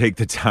moments take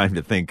the time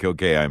to think,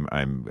 okay,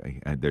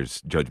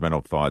 there's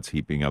judgmental thoughts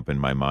heaping up in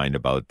my mind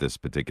about this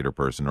particular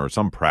person or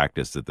some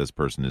practice that this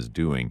person is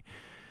doing.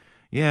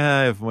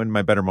 Yeah, when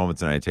my better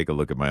moments and I take a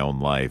look at my own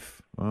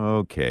life,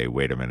 okay,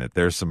 wait a minute,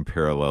 there's some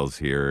parallels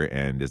here,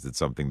 and is it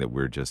something that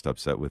we're just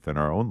upset with in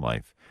our own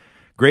life?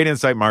 Great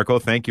insight, Marco.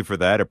 Thank you for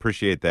that.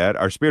 Appreciate that.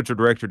 Our spiritual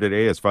director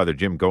today is Father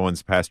Jim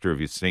Goins, pastor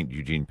of St.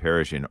 Eugene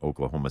Parish in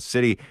Oklahoma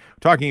City,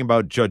 talking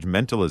about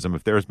judgmentalism.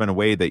 If there has been a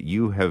way that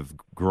you have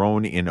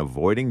grown in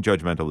avoiding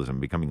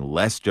judgmentalism, becoming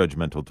less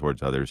judgmental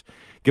towards others,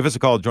 give us a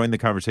call. Join the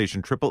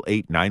conversation,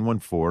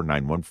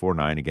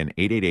 888-914-9149. Again,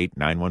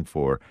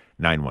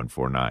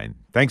 888-914-9149.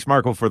 Thanks,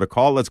 Marco, for the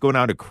call. Let's go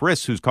now to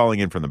Chris, who's calling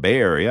in from the Bay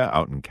Area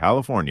out in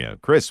California.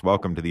 Chris,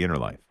 welcome to the Inner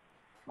Life.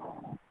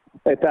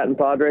 Hey, Pat and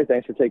Padre,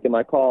 thanks for taking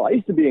my call. I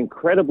used to be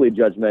incredibly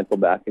judgmental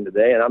back in the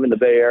day, and I'm in the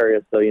Bay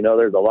Area, so,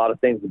 there's a lot of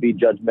things to be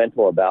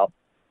judgmental about.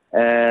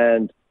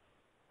 And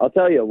I'll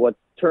tell you, what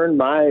turned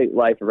my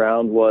life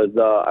around was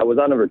I was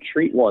on a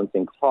retreat once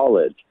in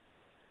college,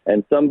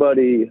 and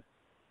somebody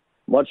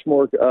much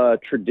more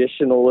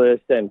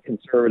traditionalist and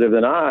conservative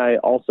than I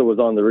also was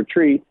on the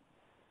retreat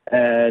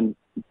and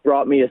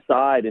brought me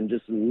aside and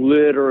just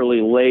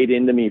literally laid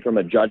into me from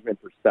a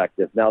judgment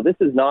perspective. Now, this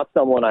is not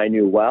someone I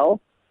knew well.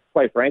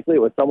 Quite frankly, it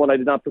was someone I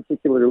did not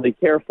particularly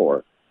care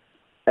for.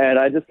 And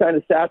I just kind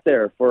of sat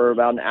there for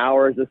about an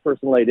hour as this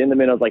person laid into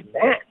me, and I was like,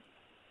 man,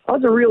 I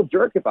was a real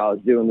jerk if I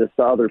was doing this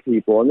to other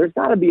people. And there's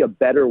got to be a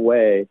better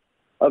way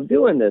of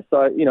doing this.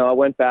 So, I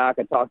went back,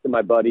 I talked to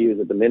my buddy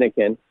who's a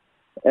Dominican,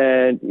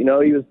 and,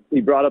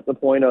 he brought up the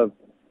point of,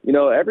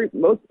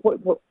 most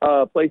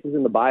places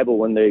in the Bible,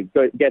 when they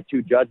get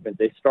to judgment,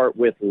 they start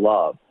with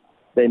love.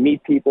 They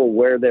meet people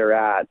where they're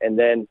at, and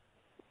then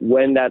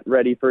when that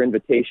ready for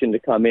invitation to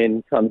comes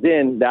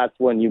in, that's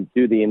when you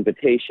do the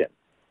invitation.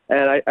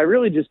 And I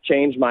really just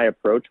changed my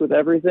approach with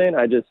everything.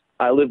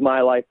 I live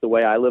my life the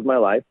way I live my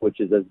life, which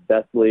is as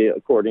bestly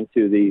according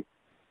to the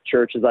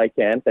church as I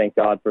can. Thank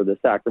God for the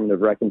sacrament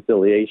of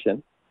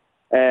reconciliation.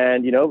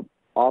 And,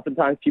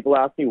 oftentimes people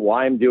ask me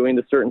why I'm doing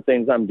the certain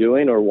things I'm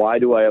doing, or why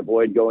do I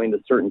avoid going to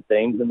certain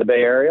things in the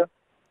Bay Area?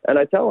 And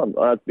I tell them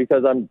it's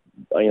because I'm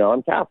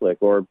Catholic,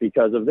 or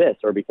because of this,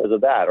 or because of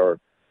that, or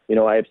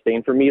I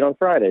abstain from meat on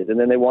Fridays, and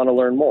then they want to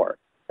learn more.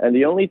 And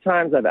the only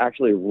times I've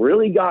actually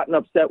really gotten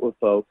upset with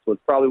folks was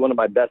probably one of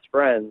my best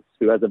friends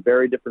who has a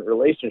very different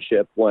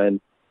relationship,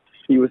 when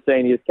he was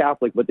saying he was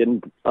Catholic but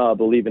didn't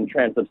believe in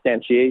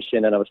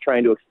transubstantiation, and I was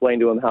trying to explain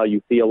to him how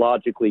you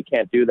theologically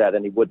can't do that,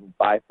 and he wouldn't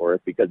buy for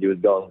it because he was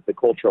going with the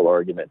cultural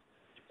argument.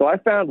 So I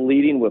found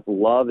leading with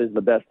love is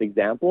the best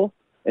example,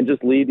 and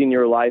just leading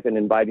your life and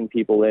inviting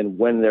people in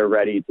when they're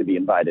ready to be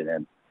invited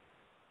in.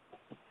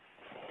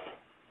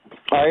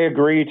 I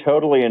agree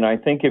totally, and I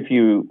think if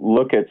you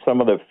look at some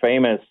of the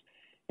famous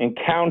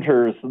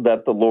encounters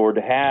that the Lord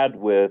had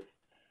with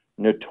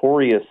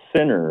notorious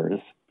sinners,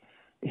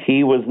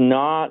 he was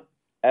not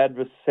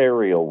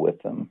adversarial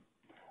with them.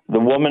 The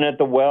woman at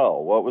the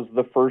well, what was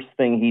the first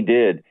thing he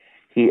did?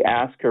 He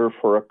asked her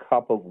for a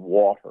cup of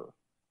water.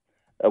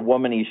 A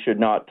woman he should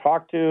not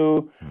talk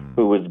to,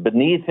 who was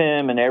beneath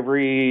him in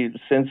every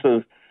sense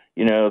of,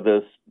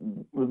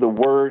 the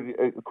word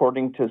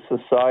according to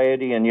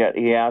society, and yet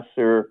he asked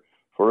her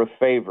for a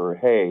favor.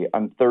 Hey,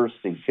 I'm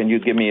thirsty. Can you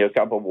give me a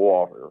cup of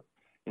water?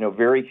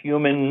 Very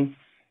human,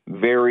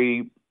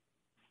 very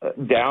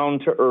down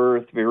to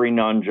earth, very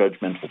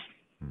non-judgmental.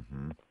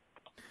 Mm-hmm.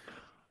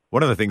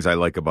 One of the things I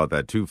like about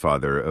that too,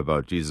 Father,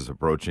 about Jesus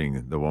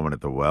approaching the woman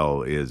at the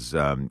well is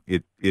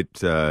it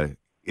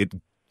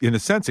in a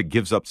sense it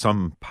gives up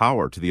some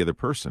power to the other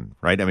person,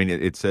 right? I mean,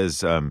 it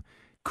says,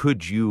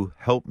 could you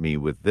help me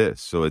with this?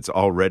 So it's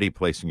already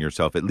placing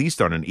yourself at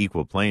least on an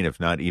equal plane, if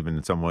not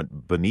even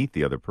somewhat beneath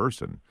the other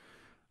person.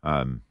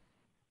 And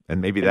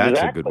maybe that's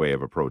a good way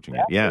of approaching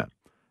it. Yeah.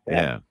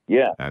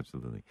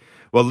 Absolutely.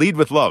 Well, lead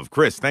with love.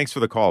 Chris, thanks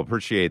for the call.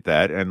 Appreciate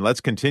that. And let's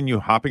continue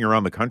hopping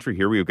around the country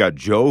here. We've got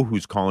Joe,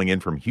 who's calling in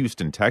from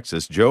Houston,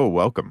 Texas. Joe,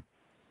 welcome.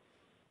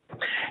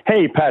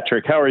 Hey,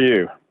 Patrick. How are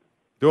you?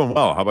 Doing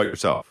well. How about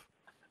yourself?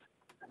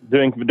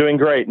 Doing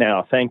great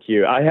now. Thank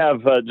you. I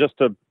have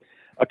just a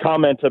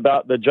comment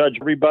about the judge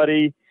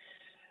everybody.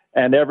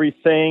 and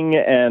everything,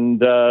 and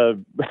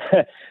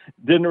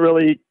didn't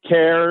really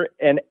care.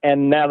 And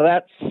now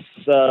that's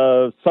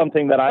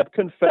something that I've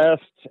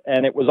confessed,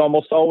 and it was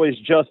almost always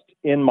just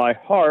in my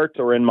heart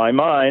or in my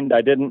mind.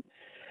 I didn't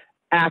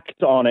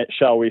act on it,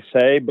 shall we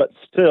say, but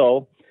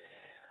still,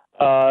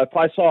 if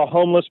I saw a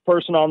homeless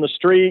person on the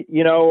street,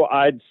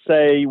 I'd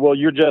say, well,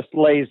 you're just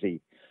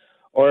lazy.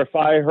 Or if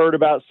I heard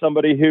about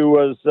somebody who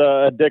was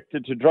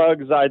addicted to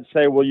drugs, I'd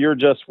say, well, you're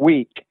just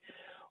weak.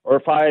 Or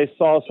if I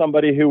saw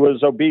somebody who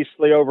was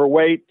obesely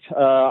overweight,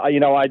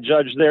 I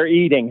judged their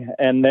eating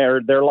and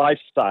their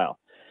lifestyle.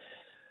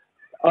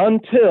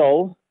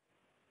 Until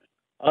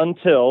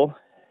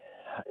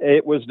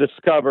it was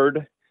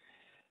discovered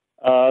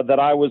that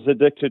I was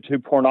addicted to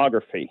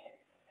pornography.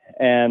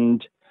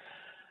 And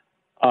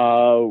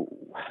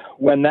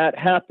when that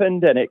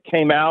happened and it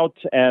came out,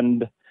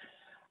 and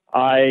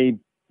I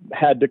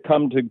had to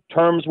come to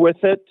terms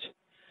with it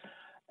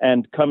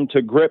and come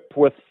to grips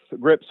with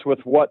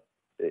what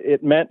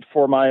it meant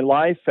for my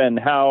life and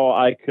how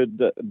I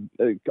could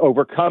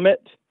overcome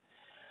it.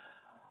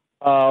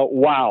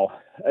 Wow.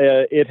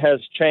 It has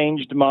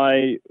changed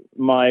my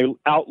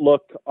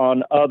outlook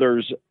on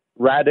others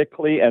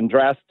radically and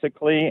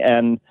drastically.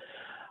 And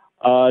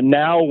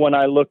now when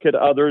I look at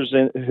others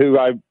who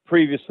I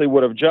previously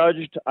would have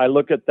judged, I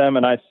look at them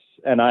and I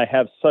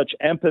have such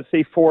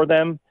empathy for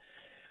them.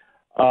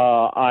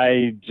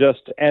 I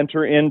just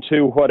enter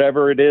into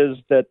whatever it is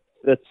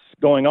that's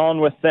going on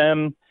with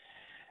them.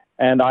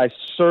 And I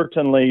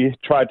certainly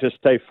try to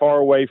stay far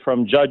away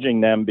from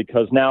judging them,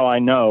 because now I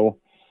know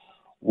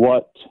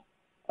what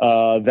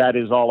that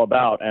is all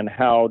about and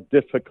how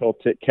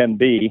difficult it can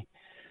be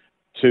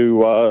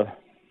to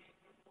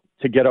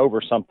get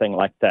over something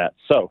like that.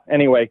 So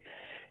anyway,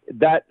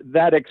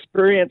 that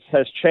experience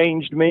has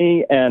changed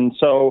me, and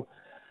so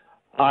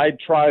I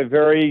try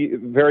very,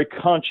 very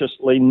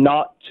consciously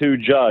not to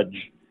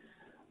judge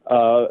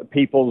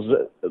people's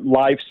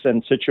lives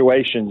and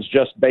situations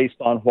just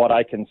based on what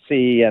I can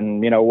see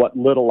and, what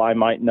little I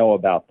might know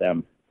about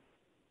them.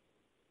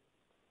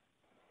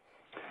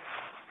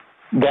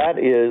 That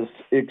is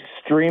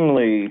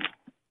extremely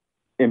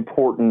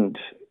important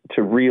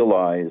to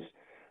realize,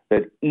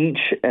 that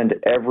each and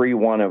every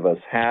one of us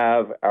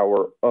have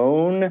our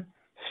own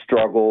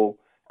struggle,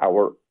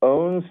 our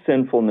own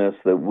sinfulness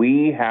that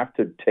we have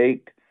to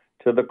take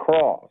to the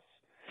cross.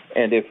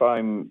 And if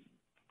I'm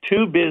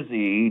too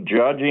busy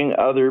judging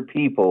other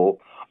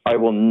people, I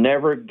will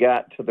never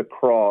get to the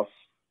cross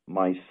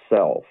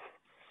myself.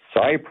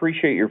 So I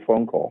appreciate your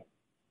phone call.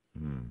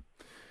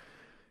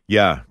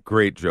 Yeah,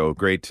 great, Joe.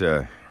 Great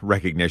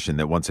recognition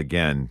that once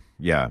again,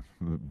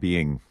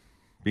 being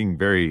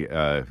very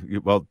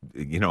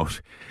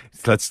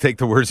let's take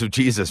the words of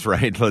Jesus,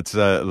 right? Let's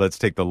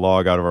take the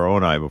log out of our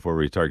own eye before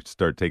we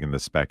start taking the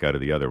speck out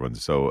of the other one.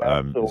 So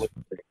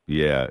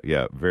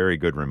very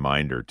good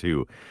reminder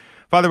too.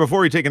 Father, before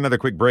we take another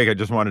quick break, I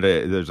just wanted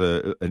to, there's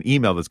an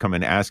email that's come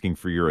in asking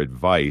for your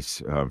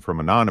advice from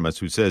Anonymous,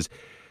 who says,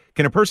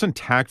 can a person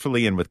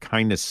tactfully and with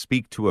kindness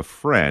speak to a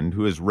friend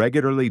who is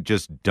regularly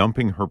just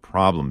dumping her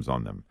problems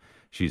on them?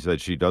 She said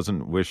she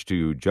doesn't wish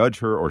to judge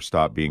her or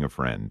stop being a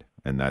friend.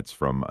 And that's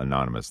from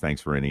Anonymous.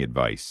 Thanks for any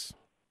advice.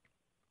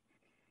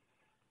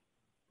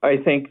 I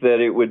think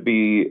that it would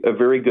be a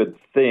very good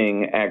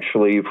thing,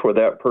 actually, for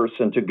that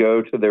person to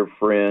go to their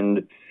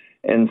friend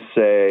and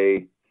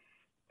say,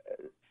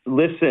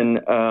 listen,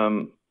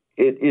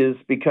 it is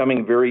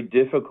becoming very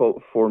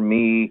difficult for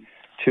me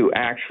to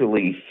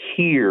actually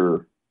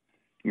hear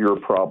your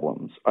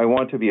problems. I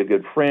want to be a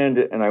good friend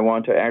and I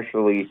want to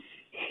actually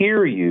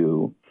hear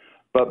you,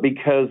 but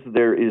because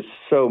there is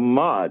so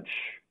much,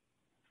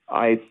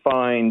 I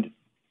find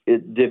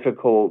it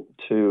difficult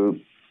to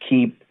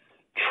keep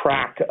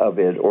track of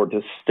it or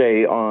to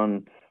stay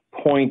on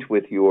point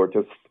with you or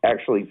to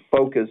actually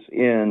focus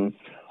in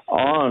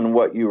on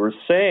what you were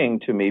saying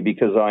to me,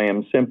 because I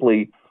am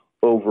simply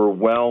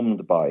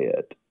overwhelmed by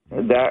it.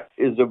 That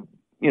is a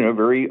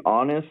very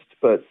honest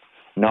but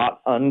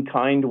not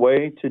unkind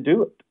way to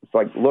do it. It's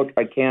like, look,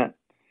 I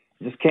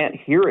just can't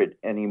hear it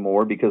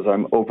anymore because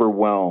I'm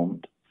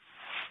overwhelmed.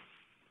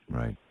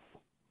 Right.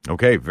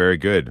 Okay, very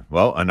good.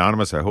 Well,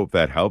 Anonymous, I hope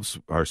that helps.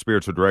 Our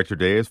spiritual director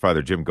today is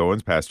Father Jim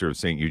Goins, pastor of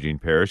St. Eugene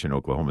Parish in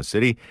Oklahoma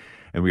City.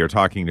 And we are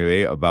talking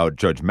today about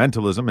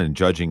judgmentalism and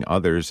judging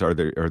others. Are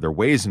there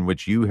ways in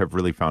which you have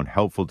really found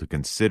helpful to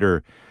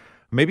consider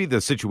maybe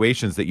the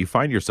situations that you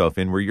find yourself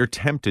in where you're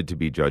tempted to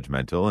be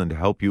judgmental, and to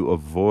help you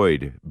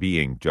avoid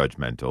being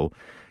judgmental?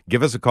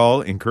 Give us a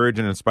call, encourage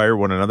and inspire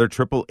one another.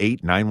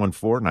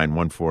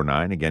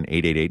 888-914-9149. Again,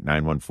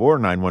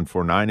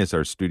 888-914-9149 is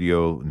our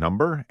studio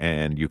number.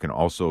 And you can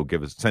also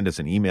send us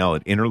an email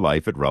at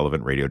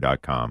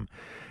innerlife@relevantradio.com.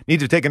 Need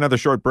to take another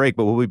short break,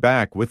 but we'll be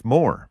back with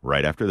more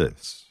right after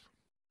this.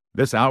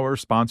 This hour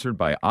sponsored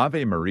by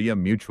Ave Maria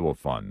Mutual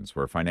Funds,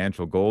 where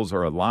financial goals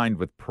are aligned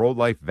with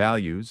pro-life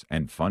values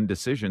and fund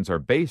decisions are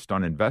based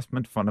on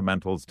investment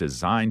fundamentals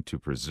designed to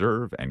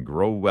preserve and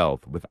grow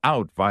wealth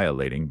without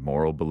violating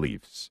moral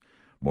beliefs.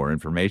 More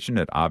information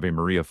at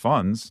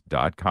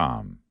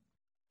AveMariaFunds.com.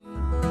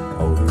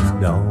 Oh, you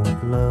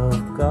don't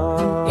love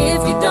God.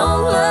 If you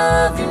don't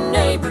love your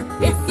neighbor,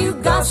 if you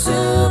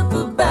gossip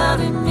about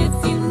him,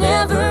 if you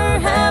never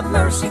have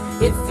mercy,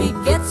 if he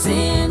gets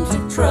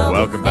into trouble.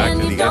 Welcome back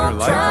to the Inner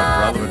Life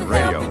on Relevant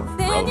Radio.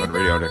 Help him,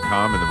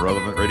 RelevantRadio.com and the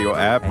Relevant Radio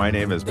app. My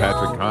name is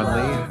Patrick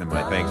Conley, and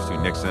my thanks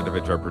to Nick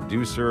Sentovich, our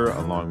producer,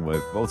 along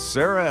with both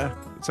Sarah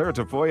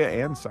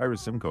Tafoya and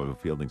Cyrus Simcoe, who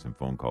fielding some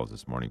phone calls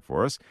this morning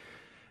for us.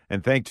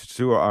 And thanks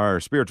to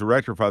our spiritual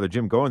director, Father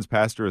Jim Goins,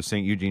 pastor of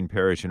St. Eugene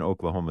Parish in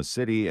Oklahoma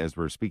City, as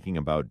we're speaking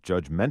about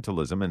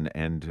judgmentalism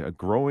and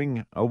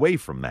growing away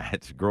from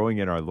that, growing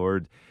in our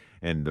Lord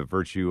and the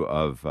virtue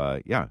of,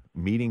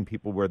 meeting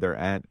people where they're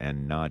at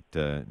and not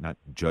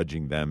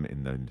judging them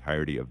in the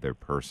entirety of their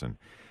person.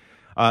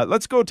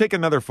 Let's go take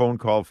another phone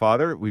call,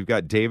 Father. We've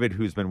got David,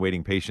 who's been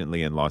waiting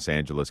patiently in Los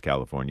Angeles,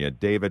 California.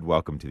 David,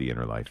 welcome to the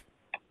Inner Life.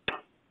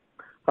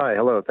 Hi,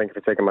 hello. Thank you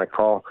for taking my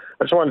call.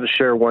 I just wanted to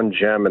share one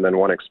gem and then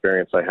one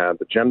experience I had.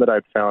 The gem that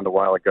I'd found a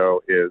while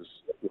ago is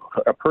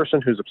a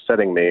person who's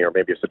upsetting me, or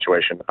maybe a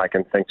situation. I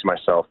can think to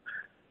myself,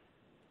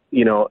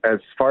 as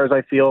far as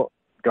I feel,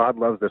 God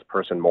loves this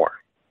person more.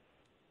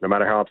 No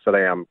matter how upset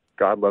I am,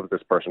 God loves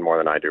this person more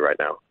than I do right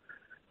now.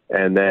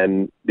 And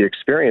then the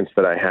experience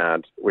that I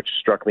had, which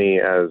struck me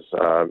as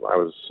I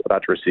was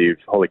about to receive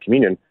Holy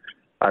Communion,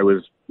 I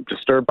was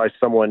disturbed by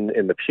someone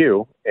in the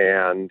pew,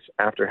 and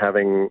after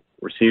having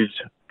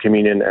received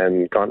communion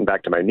and gotten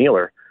back to my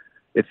kneeler,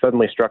 it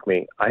suddenly struck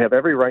me, I have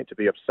every right to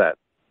be upset,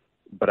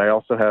 but I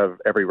also have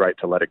every right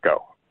to let it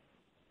go.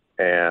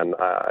 And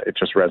it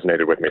just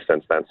resonated with me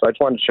since then. So I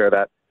just wanted to share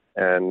that,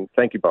 and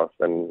thank you both,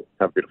 and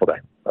have a beautiful day.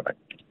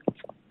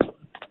 Bye-bye.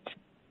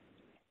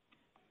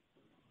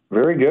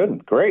 Very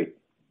good. Great.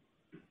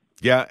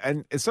 Yeah,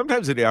 and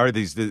sometimes it are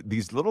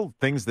these little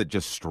things that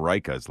just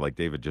strike us, like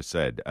David just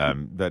said,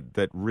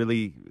 that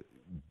really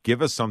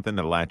give us something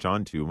to latch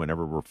onto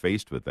whenever we're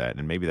faced with that.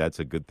 And maybe that's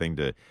a good thing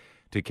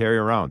to carry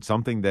around,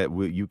 something that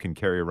you can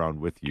carry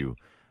around with you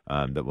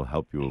that will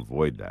help you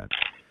avoid that.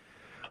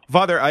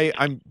 Father,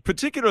 I'm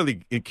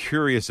particularly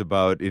curious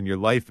about in your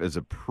life as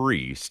a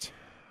priest.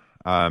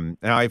 Now,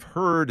 I've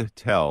heard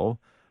tell,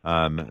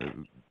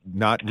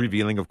 not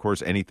revealing, of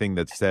course, anything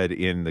that's said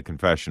in the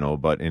confessional,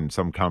 but in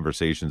some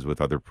conversations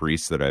with other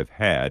priests that I've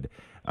had,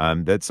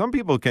 that some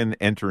people can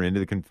enter into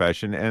the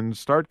confession and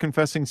start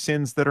confessing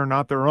sins that are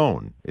not their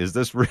own. Is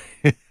this?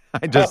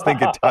 I just think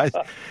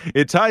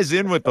it ties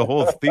in with the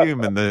whole theme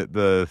and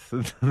the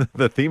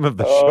theme of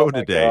the show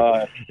today.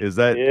 Gosh. Is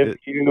that if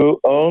you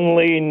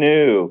only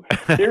knew?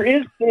 There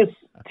is this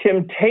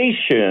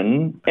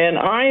temptation, and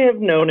I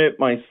have known it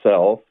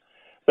myself,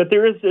 but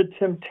there is a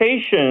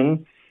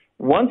temptation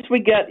once we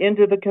get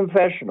into the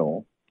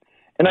confessional,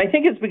 and I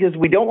think it's because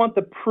we don't want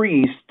the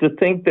priest to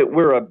think that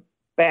we're a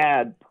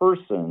bad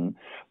person,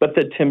 but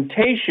the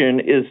temptation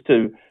is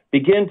to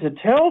begin to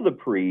tell the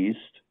priest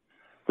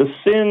the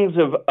sins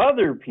of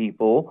other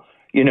people.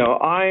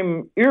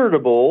 I'm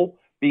irritable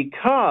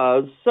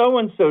because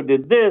so-and-so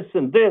did this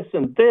and this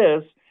and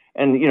this,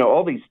 and,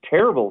 all these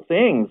terrible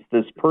things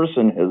this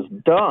person has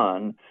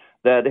done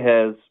that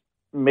has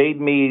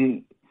made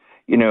me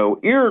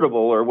irritable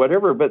or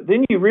whatever. But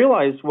then you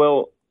realize,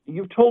 well,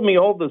 you've told me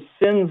all the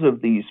sins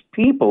of these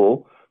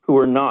people who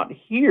are not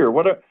here.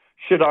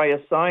 Should I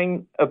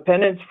assign a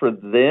penance for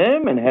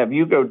them and have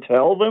you go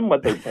tell them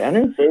what their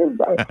penance is?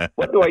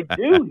 What do I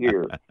do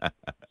here?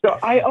 So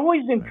I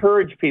always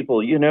encourage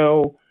people,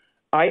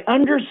 I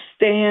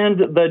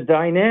understand the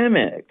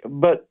dynamic,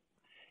 but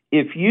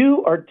if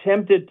you are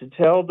tempted to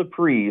tell the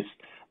priest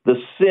the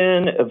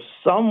sin of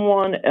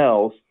someone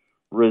else,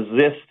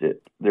 resist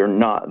it. They're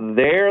not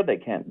there. They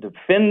can't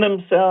defend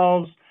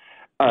themselves.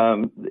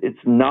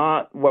 It's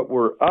not what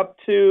we're up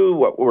to,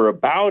 what we're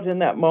about in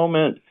that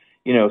moment.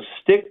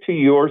 Stick to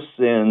your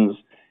sins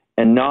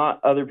and not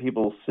other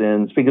people's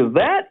sins, because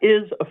that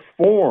is a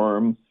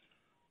form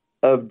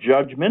of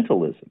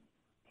judgmentalism.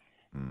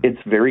 It's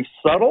very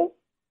subtle,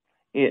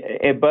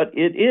 but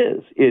it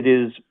is. It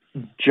is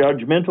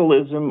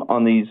judgmentalism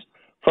on these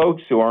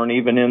folks who aren't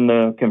even in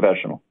the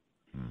confessional.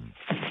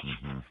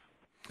 Mm-hmm.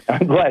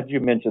 I'm glad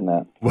you mentioned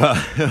that.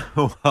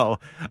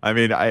 Well, I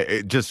mean,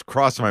 it just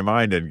crossed my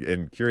mind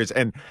and curious.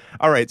 And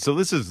all right, so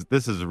this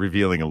is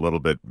revealing a little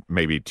bit,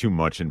 maybe too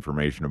much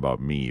information about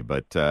me,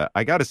 but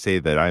I got to say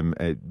that I'm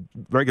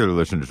regular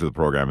listeners to the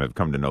program have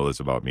come to know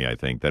this about me. I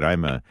think that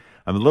I'm a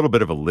little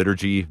bit of a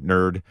liturgy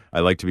nerd.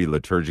 I like to be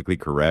liturgically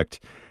correct.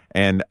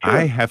 And sure.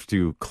 I have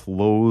to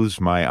close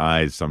my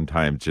eyes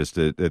sometimes just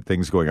at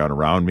things going on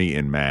around me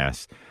in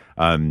Mass.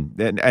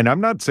 And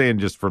I'm not saying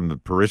just from the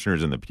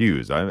parishioners in the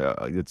pews.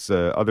 It's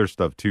other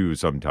stuff too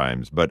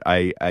sometimes. But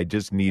I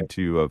just need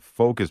to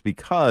focus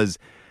because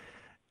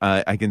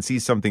I can see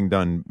something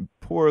done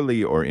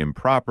poorly or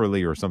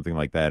improperly or something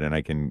like that, and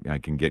I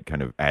can get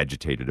kind of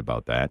agitated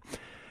about that.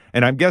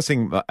 And I'm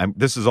guessing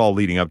this is all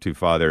leading up to,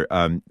 Father,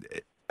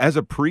 as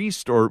a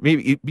priest, or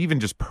maybe even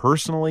just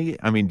personally,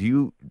 I mean, do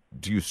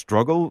you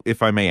struggle,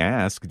 if I may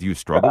ask, do you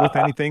struggle with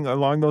anything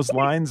along those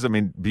lines? I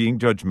mean, being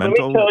judgmental?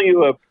 Let me tell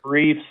you a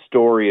brief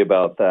story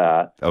about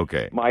that.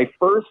 Okay. My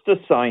first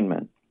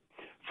assignment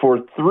For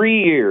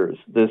 3 years,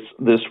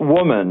 this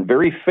woman,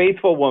 very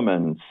faithful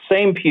woman,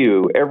 same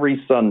pew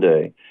every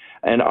Sunday,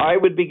 and I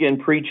would begin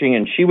preaching,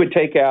 and she would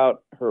take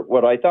out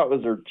what I thought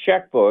was her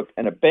checkbook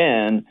and a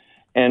pen,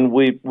 and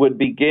we would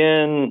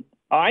begin.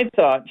 I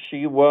thought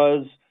she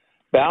was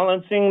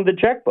balancing the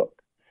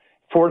checkbook.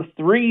 For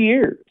 3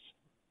 years,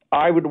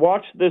 I would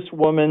watch this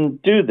woman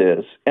do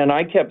this, and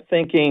I kept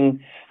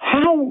thinking,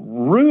 how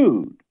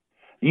rude.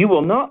 You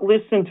will not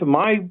listen to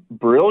my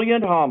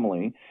brilliant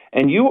homily,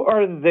 and you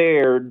are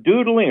there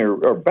doodling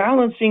or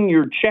balancing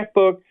your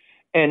checkbook,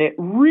 and it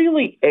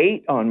really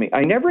ate on me.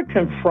 I never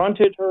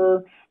confronted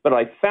her, but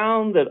I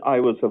found that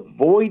I was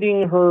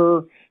avoiding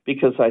her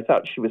because I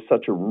thought she was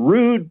such a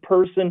rude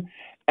person.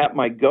 At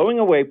my going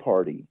away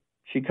party,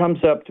 she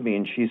comes up to me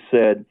and she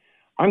said,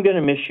 I'm going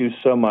to miss you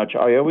so much.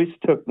 I always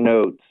took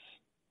notes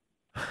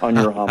on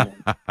your homily.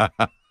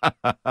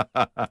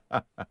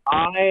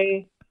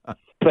 I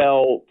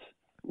felt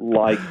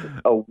like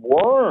a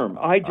worm.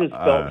 I just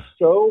felt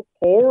so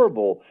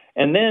horrible.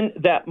 And then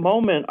that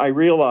moment I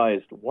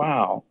realized,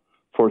 wow,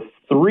 for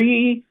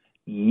 3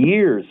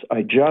 years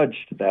I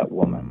judged that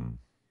woman.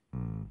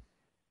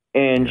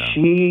 And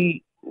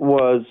she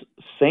was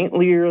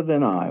saintlier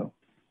than I.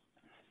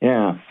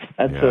 Yeah,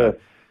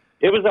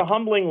 it was a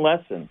humbling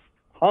lesson.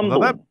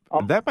 Humbling.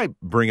 Well, that might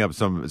bring up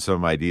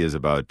some ideas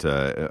about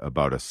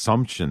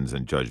assumptions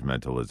and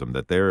judgmentalism.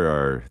 That there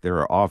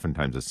are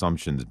oftentimes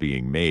assumptions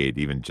being made,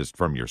 even just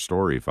from your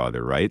story,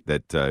 Father, right?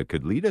 That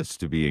could lead us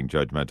to being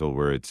judgmental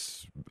where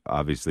it's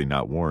obviously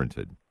not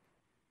warranted.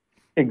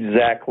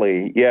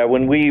 Exactly. Yeah,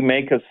 when we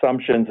make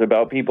assumptions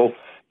about people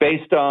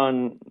based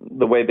on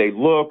the way they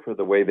look or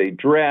the way they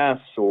dress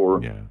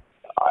or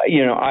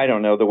I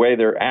don't know, the way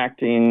they're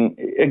acting.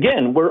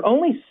 Again, we're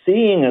only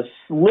seeing a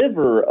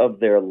sliver of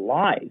their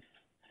life.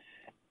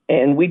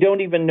 And we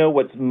don't even know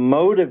what's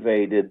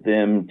motivated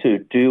them to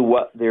do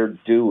what they're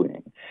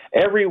doing.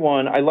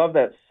 Everyone, I love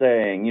that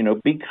saying,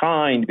 be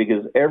kind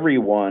because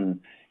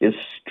everyone is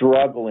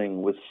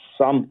struggling with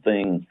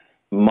something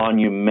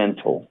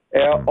monumental.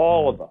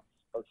 All of us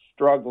are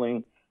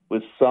struggling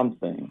with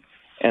something.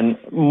 And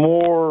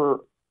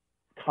more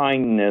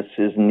kindness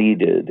is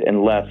needed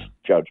and less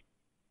judgment.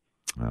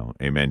 Well,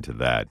 amen to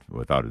that,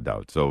 without a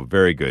doubt. So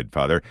very good,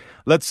 Father.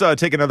 Let's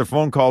take another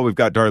phone call. We've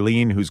got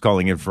Darlene who's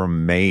calling in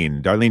from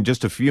Maine. Darlene,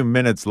 just a few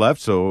minutes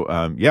left. So,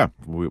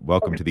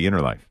 welcome to the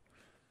Inner Life.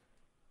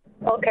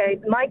 Okay.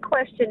 My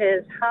question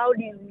is, how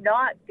do you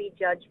not be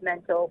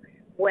judgmental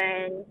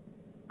when,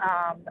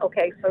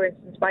 for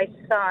instance, my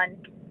son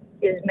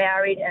is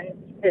married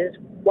and his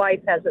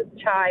wife has a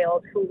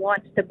child who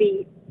wants to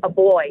be a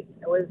boy.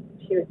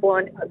 She was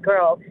born a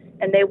girl.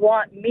 And they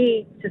want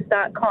me to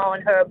start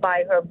calling her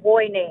by her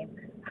boy name.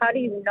 How do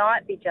you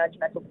not be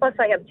judgmental? Plus,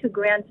 I have 2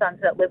 grandsons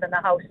that live in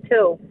the house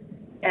too,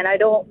 and I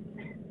don't.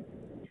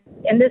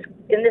 In this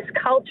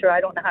culture,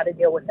 I don't know how to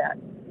deal with that.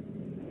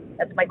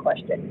 That's my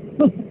question.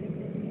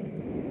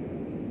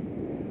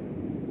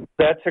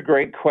 That's a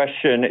great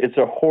question. It's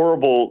a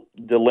horrible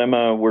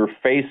dilemma. We're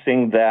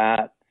facing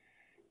that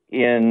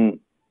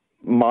in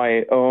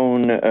my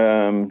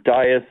own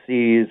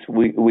diocese.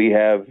 We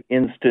have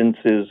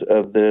instances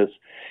of this.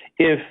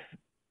 If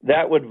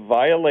that would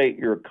violate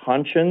your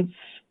conscience,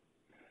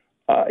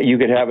 you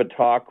could have a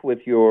talk with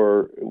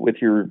your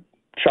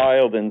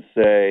child and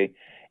say,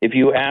 if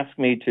you ask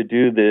me to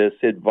do this,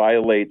 it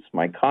violates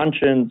my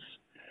conscience.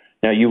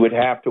 Now, you would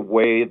have to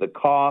weigh the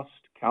cost,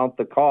 count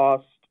the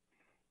cost.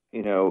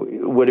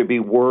 Would it be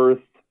worth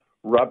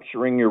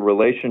rupturing your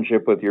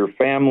relationship with your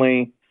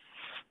family?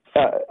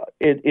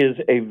 It is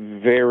a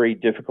very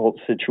difficult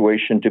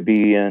situation to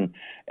be in.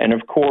 And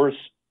of course,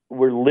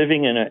 we're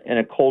living in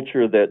a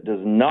culture that does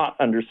not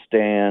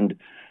understand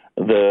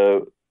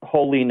the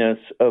holiness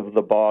of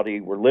the body.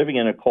 We're living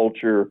in a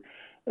culture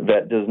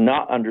that does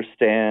not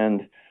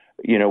understand,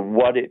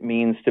 what it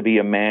means to be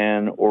a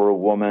man or a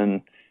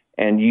woman.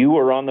 And you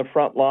are on the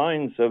front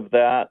lines of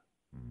that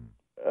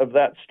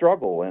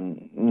struggle.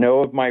 And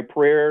know of my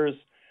prayers,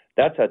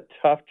 that's a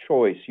tough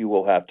choice you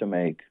will have to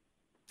make.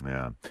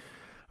 Yeah.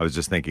 I was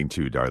just thinking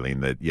too,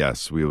 Darlene, that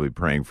yes, we will be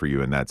praying for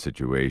you in that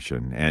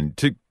situation. And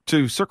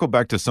to circle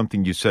back to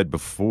something you said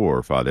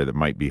before, Father, that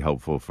might be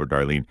helpful for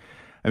Darlene.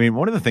 I mean,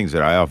 one of the things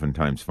that I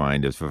oftentimes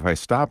find is if I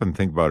stop and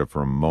think about it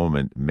for a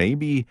moment,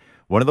 maybe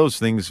one of those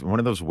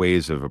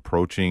ways of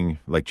approaching,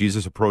 like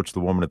Jesus approached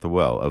the woman at the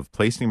well, of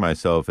placing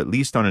myself at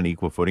least on an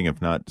equal footing,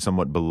 if not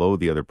somewhat below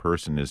the other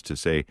person, is to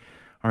say,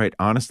 all right,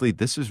 honestly,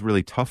 this is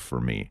really tough for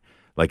me.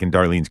 Like in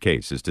Darlene's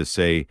case, is to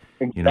say,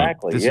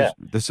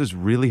 this is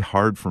really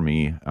hard for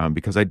me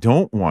because I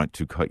don't want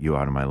to cut you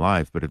out of my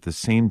life, but at the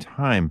same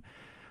time,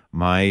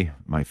 my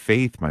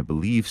faith, my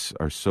beliefs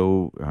are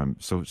so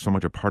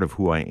much a part of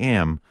who I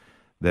am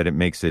that it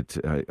makes it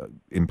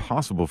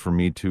impossible for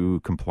me to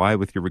comply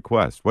with your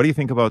request. What do you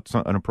think about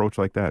an approach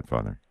like that,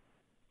 Father?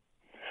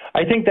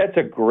 I think that's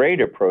a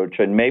great approach,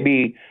 and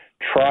maybe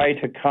try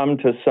to come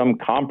to some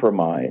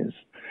compromise.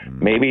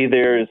 Maybe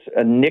there's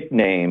a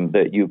nickname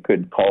that you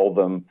could call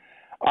them.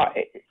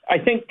 I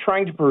think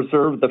trying to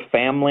preserve the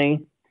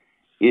family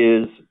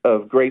is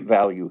of great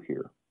value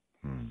here.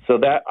 So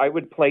that I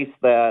would place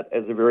that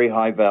as a very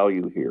high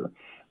value here.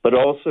 But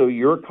also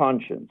your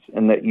conscience,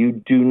 and that you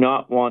do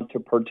not want to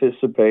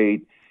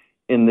participate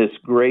in this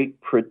great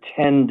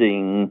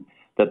pretending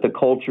that the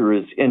culture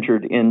is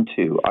entered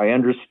into. I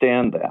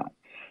understand that.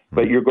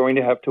 But you're going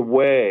to have to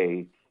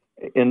weigh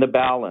in the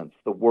balance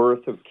the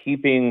worth of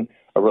keeping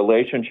a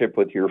relationship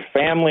with your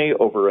family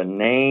over a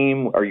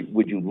name, or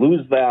would you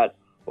lose that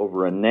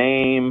over a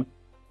name?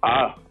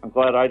 I'm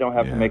glad I don't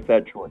have to make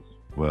that choice.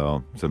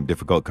 Well, some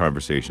difficult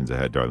conversations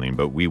ahead, Darlene,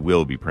 but we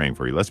will be praying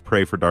for you. Let's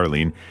pray for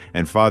Darlene.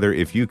 And Father,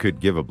 if you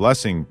could give a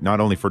blessing, not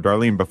only for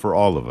Darlene, but for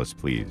all of us,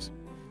 please.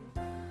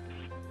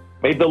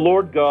 May the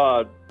Lord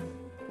God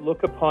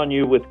look upon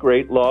you with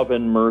great love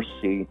and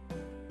mercy.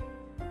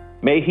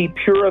 May he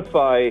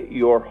purify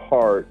your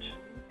heart.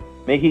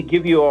 May he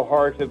give you a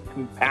heart of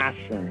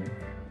compassion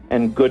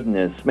and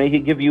goodness. May he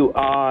give you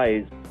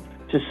eyes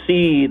to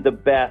see the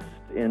best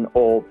in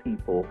all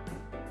people.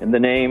 In the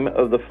name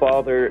of the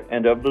Father,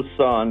 and of the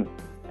Son,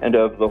 and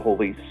of the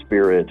Holy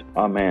Spirit.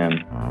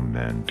 Amen.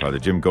 Amen. Father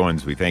Jim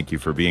Goins, we thank you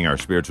for being our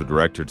spiritual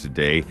director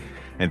today.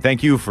 And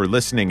thank you for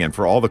listening and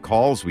for all the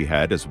calls we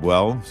had as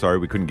well. Sorry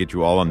we couldn't get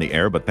you all on the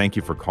air, but thank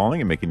you for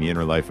calling and making The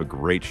Inner Life a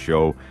great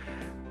show.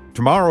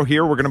 Tomorrow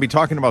here, we're going to be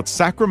talking about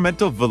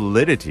sacramental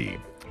validity.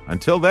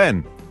 Until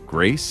then,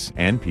 grace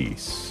and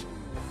peace.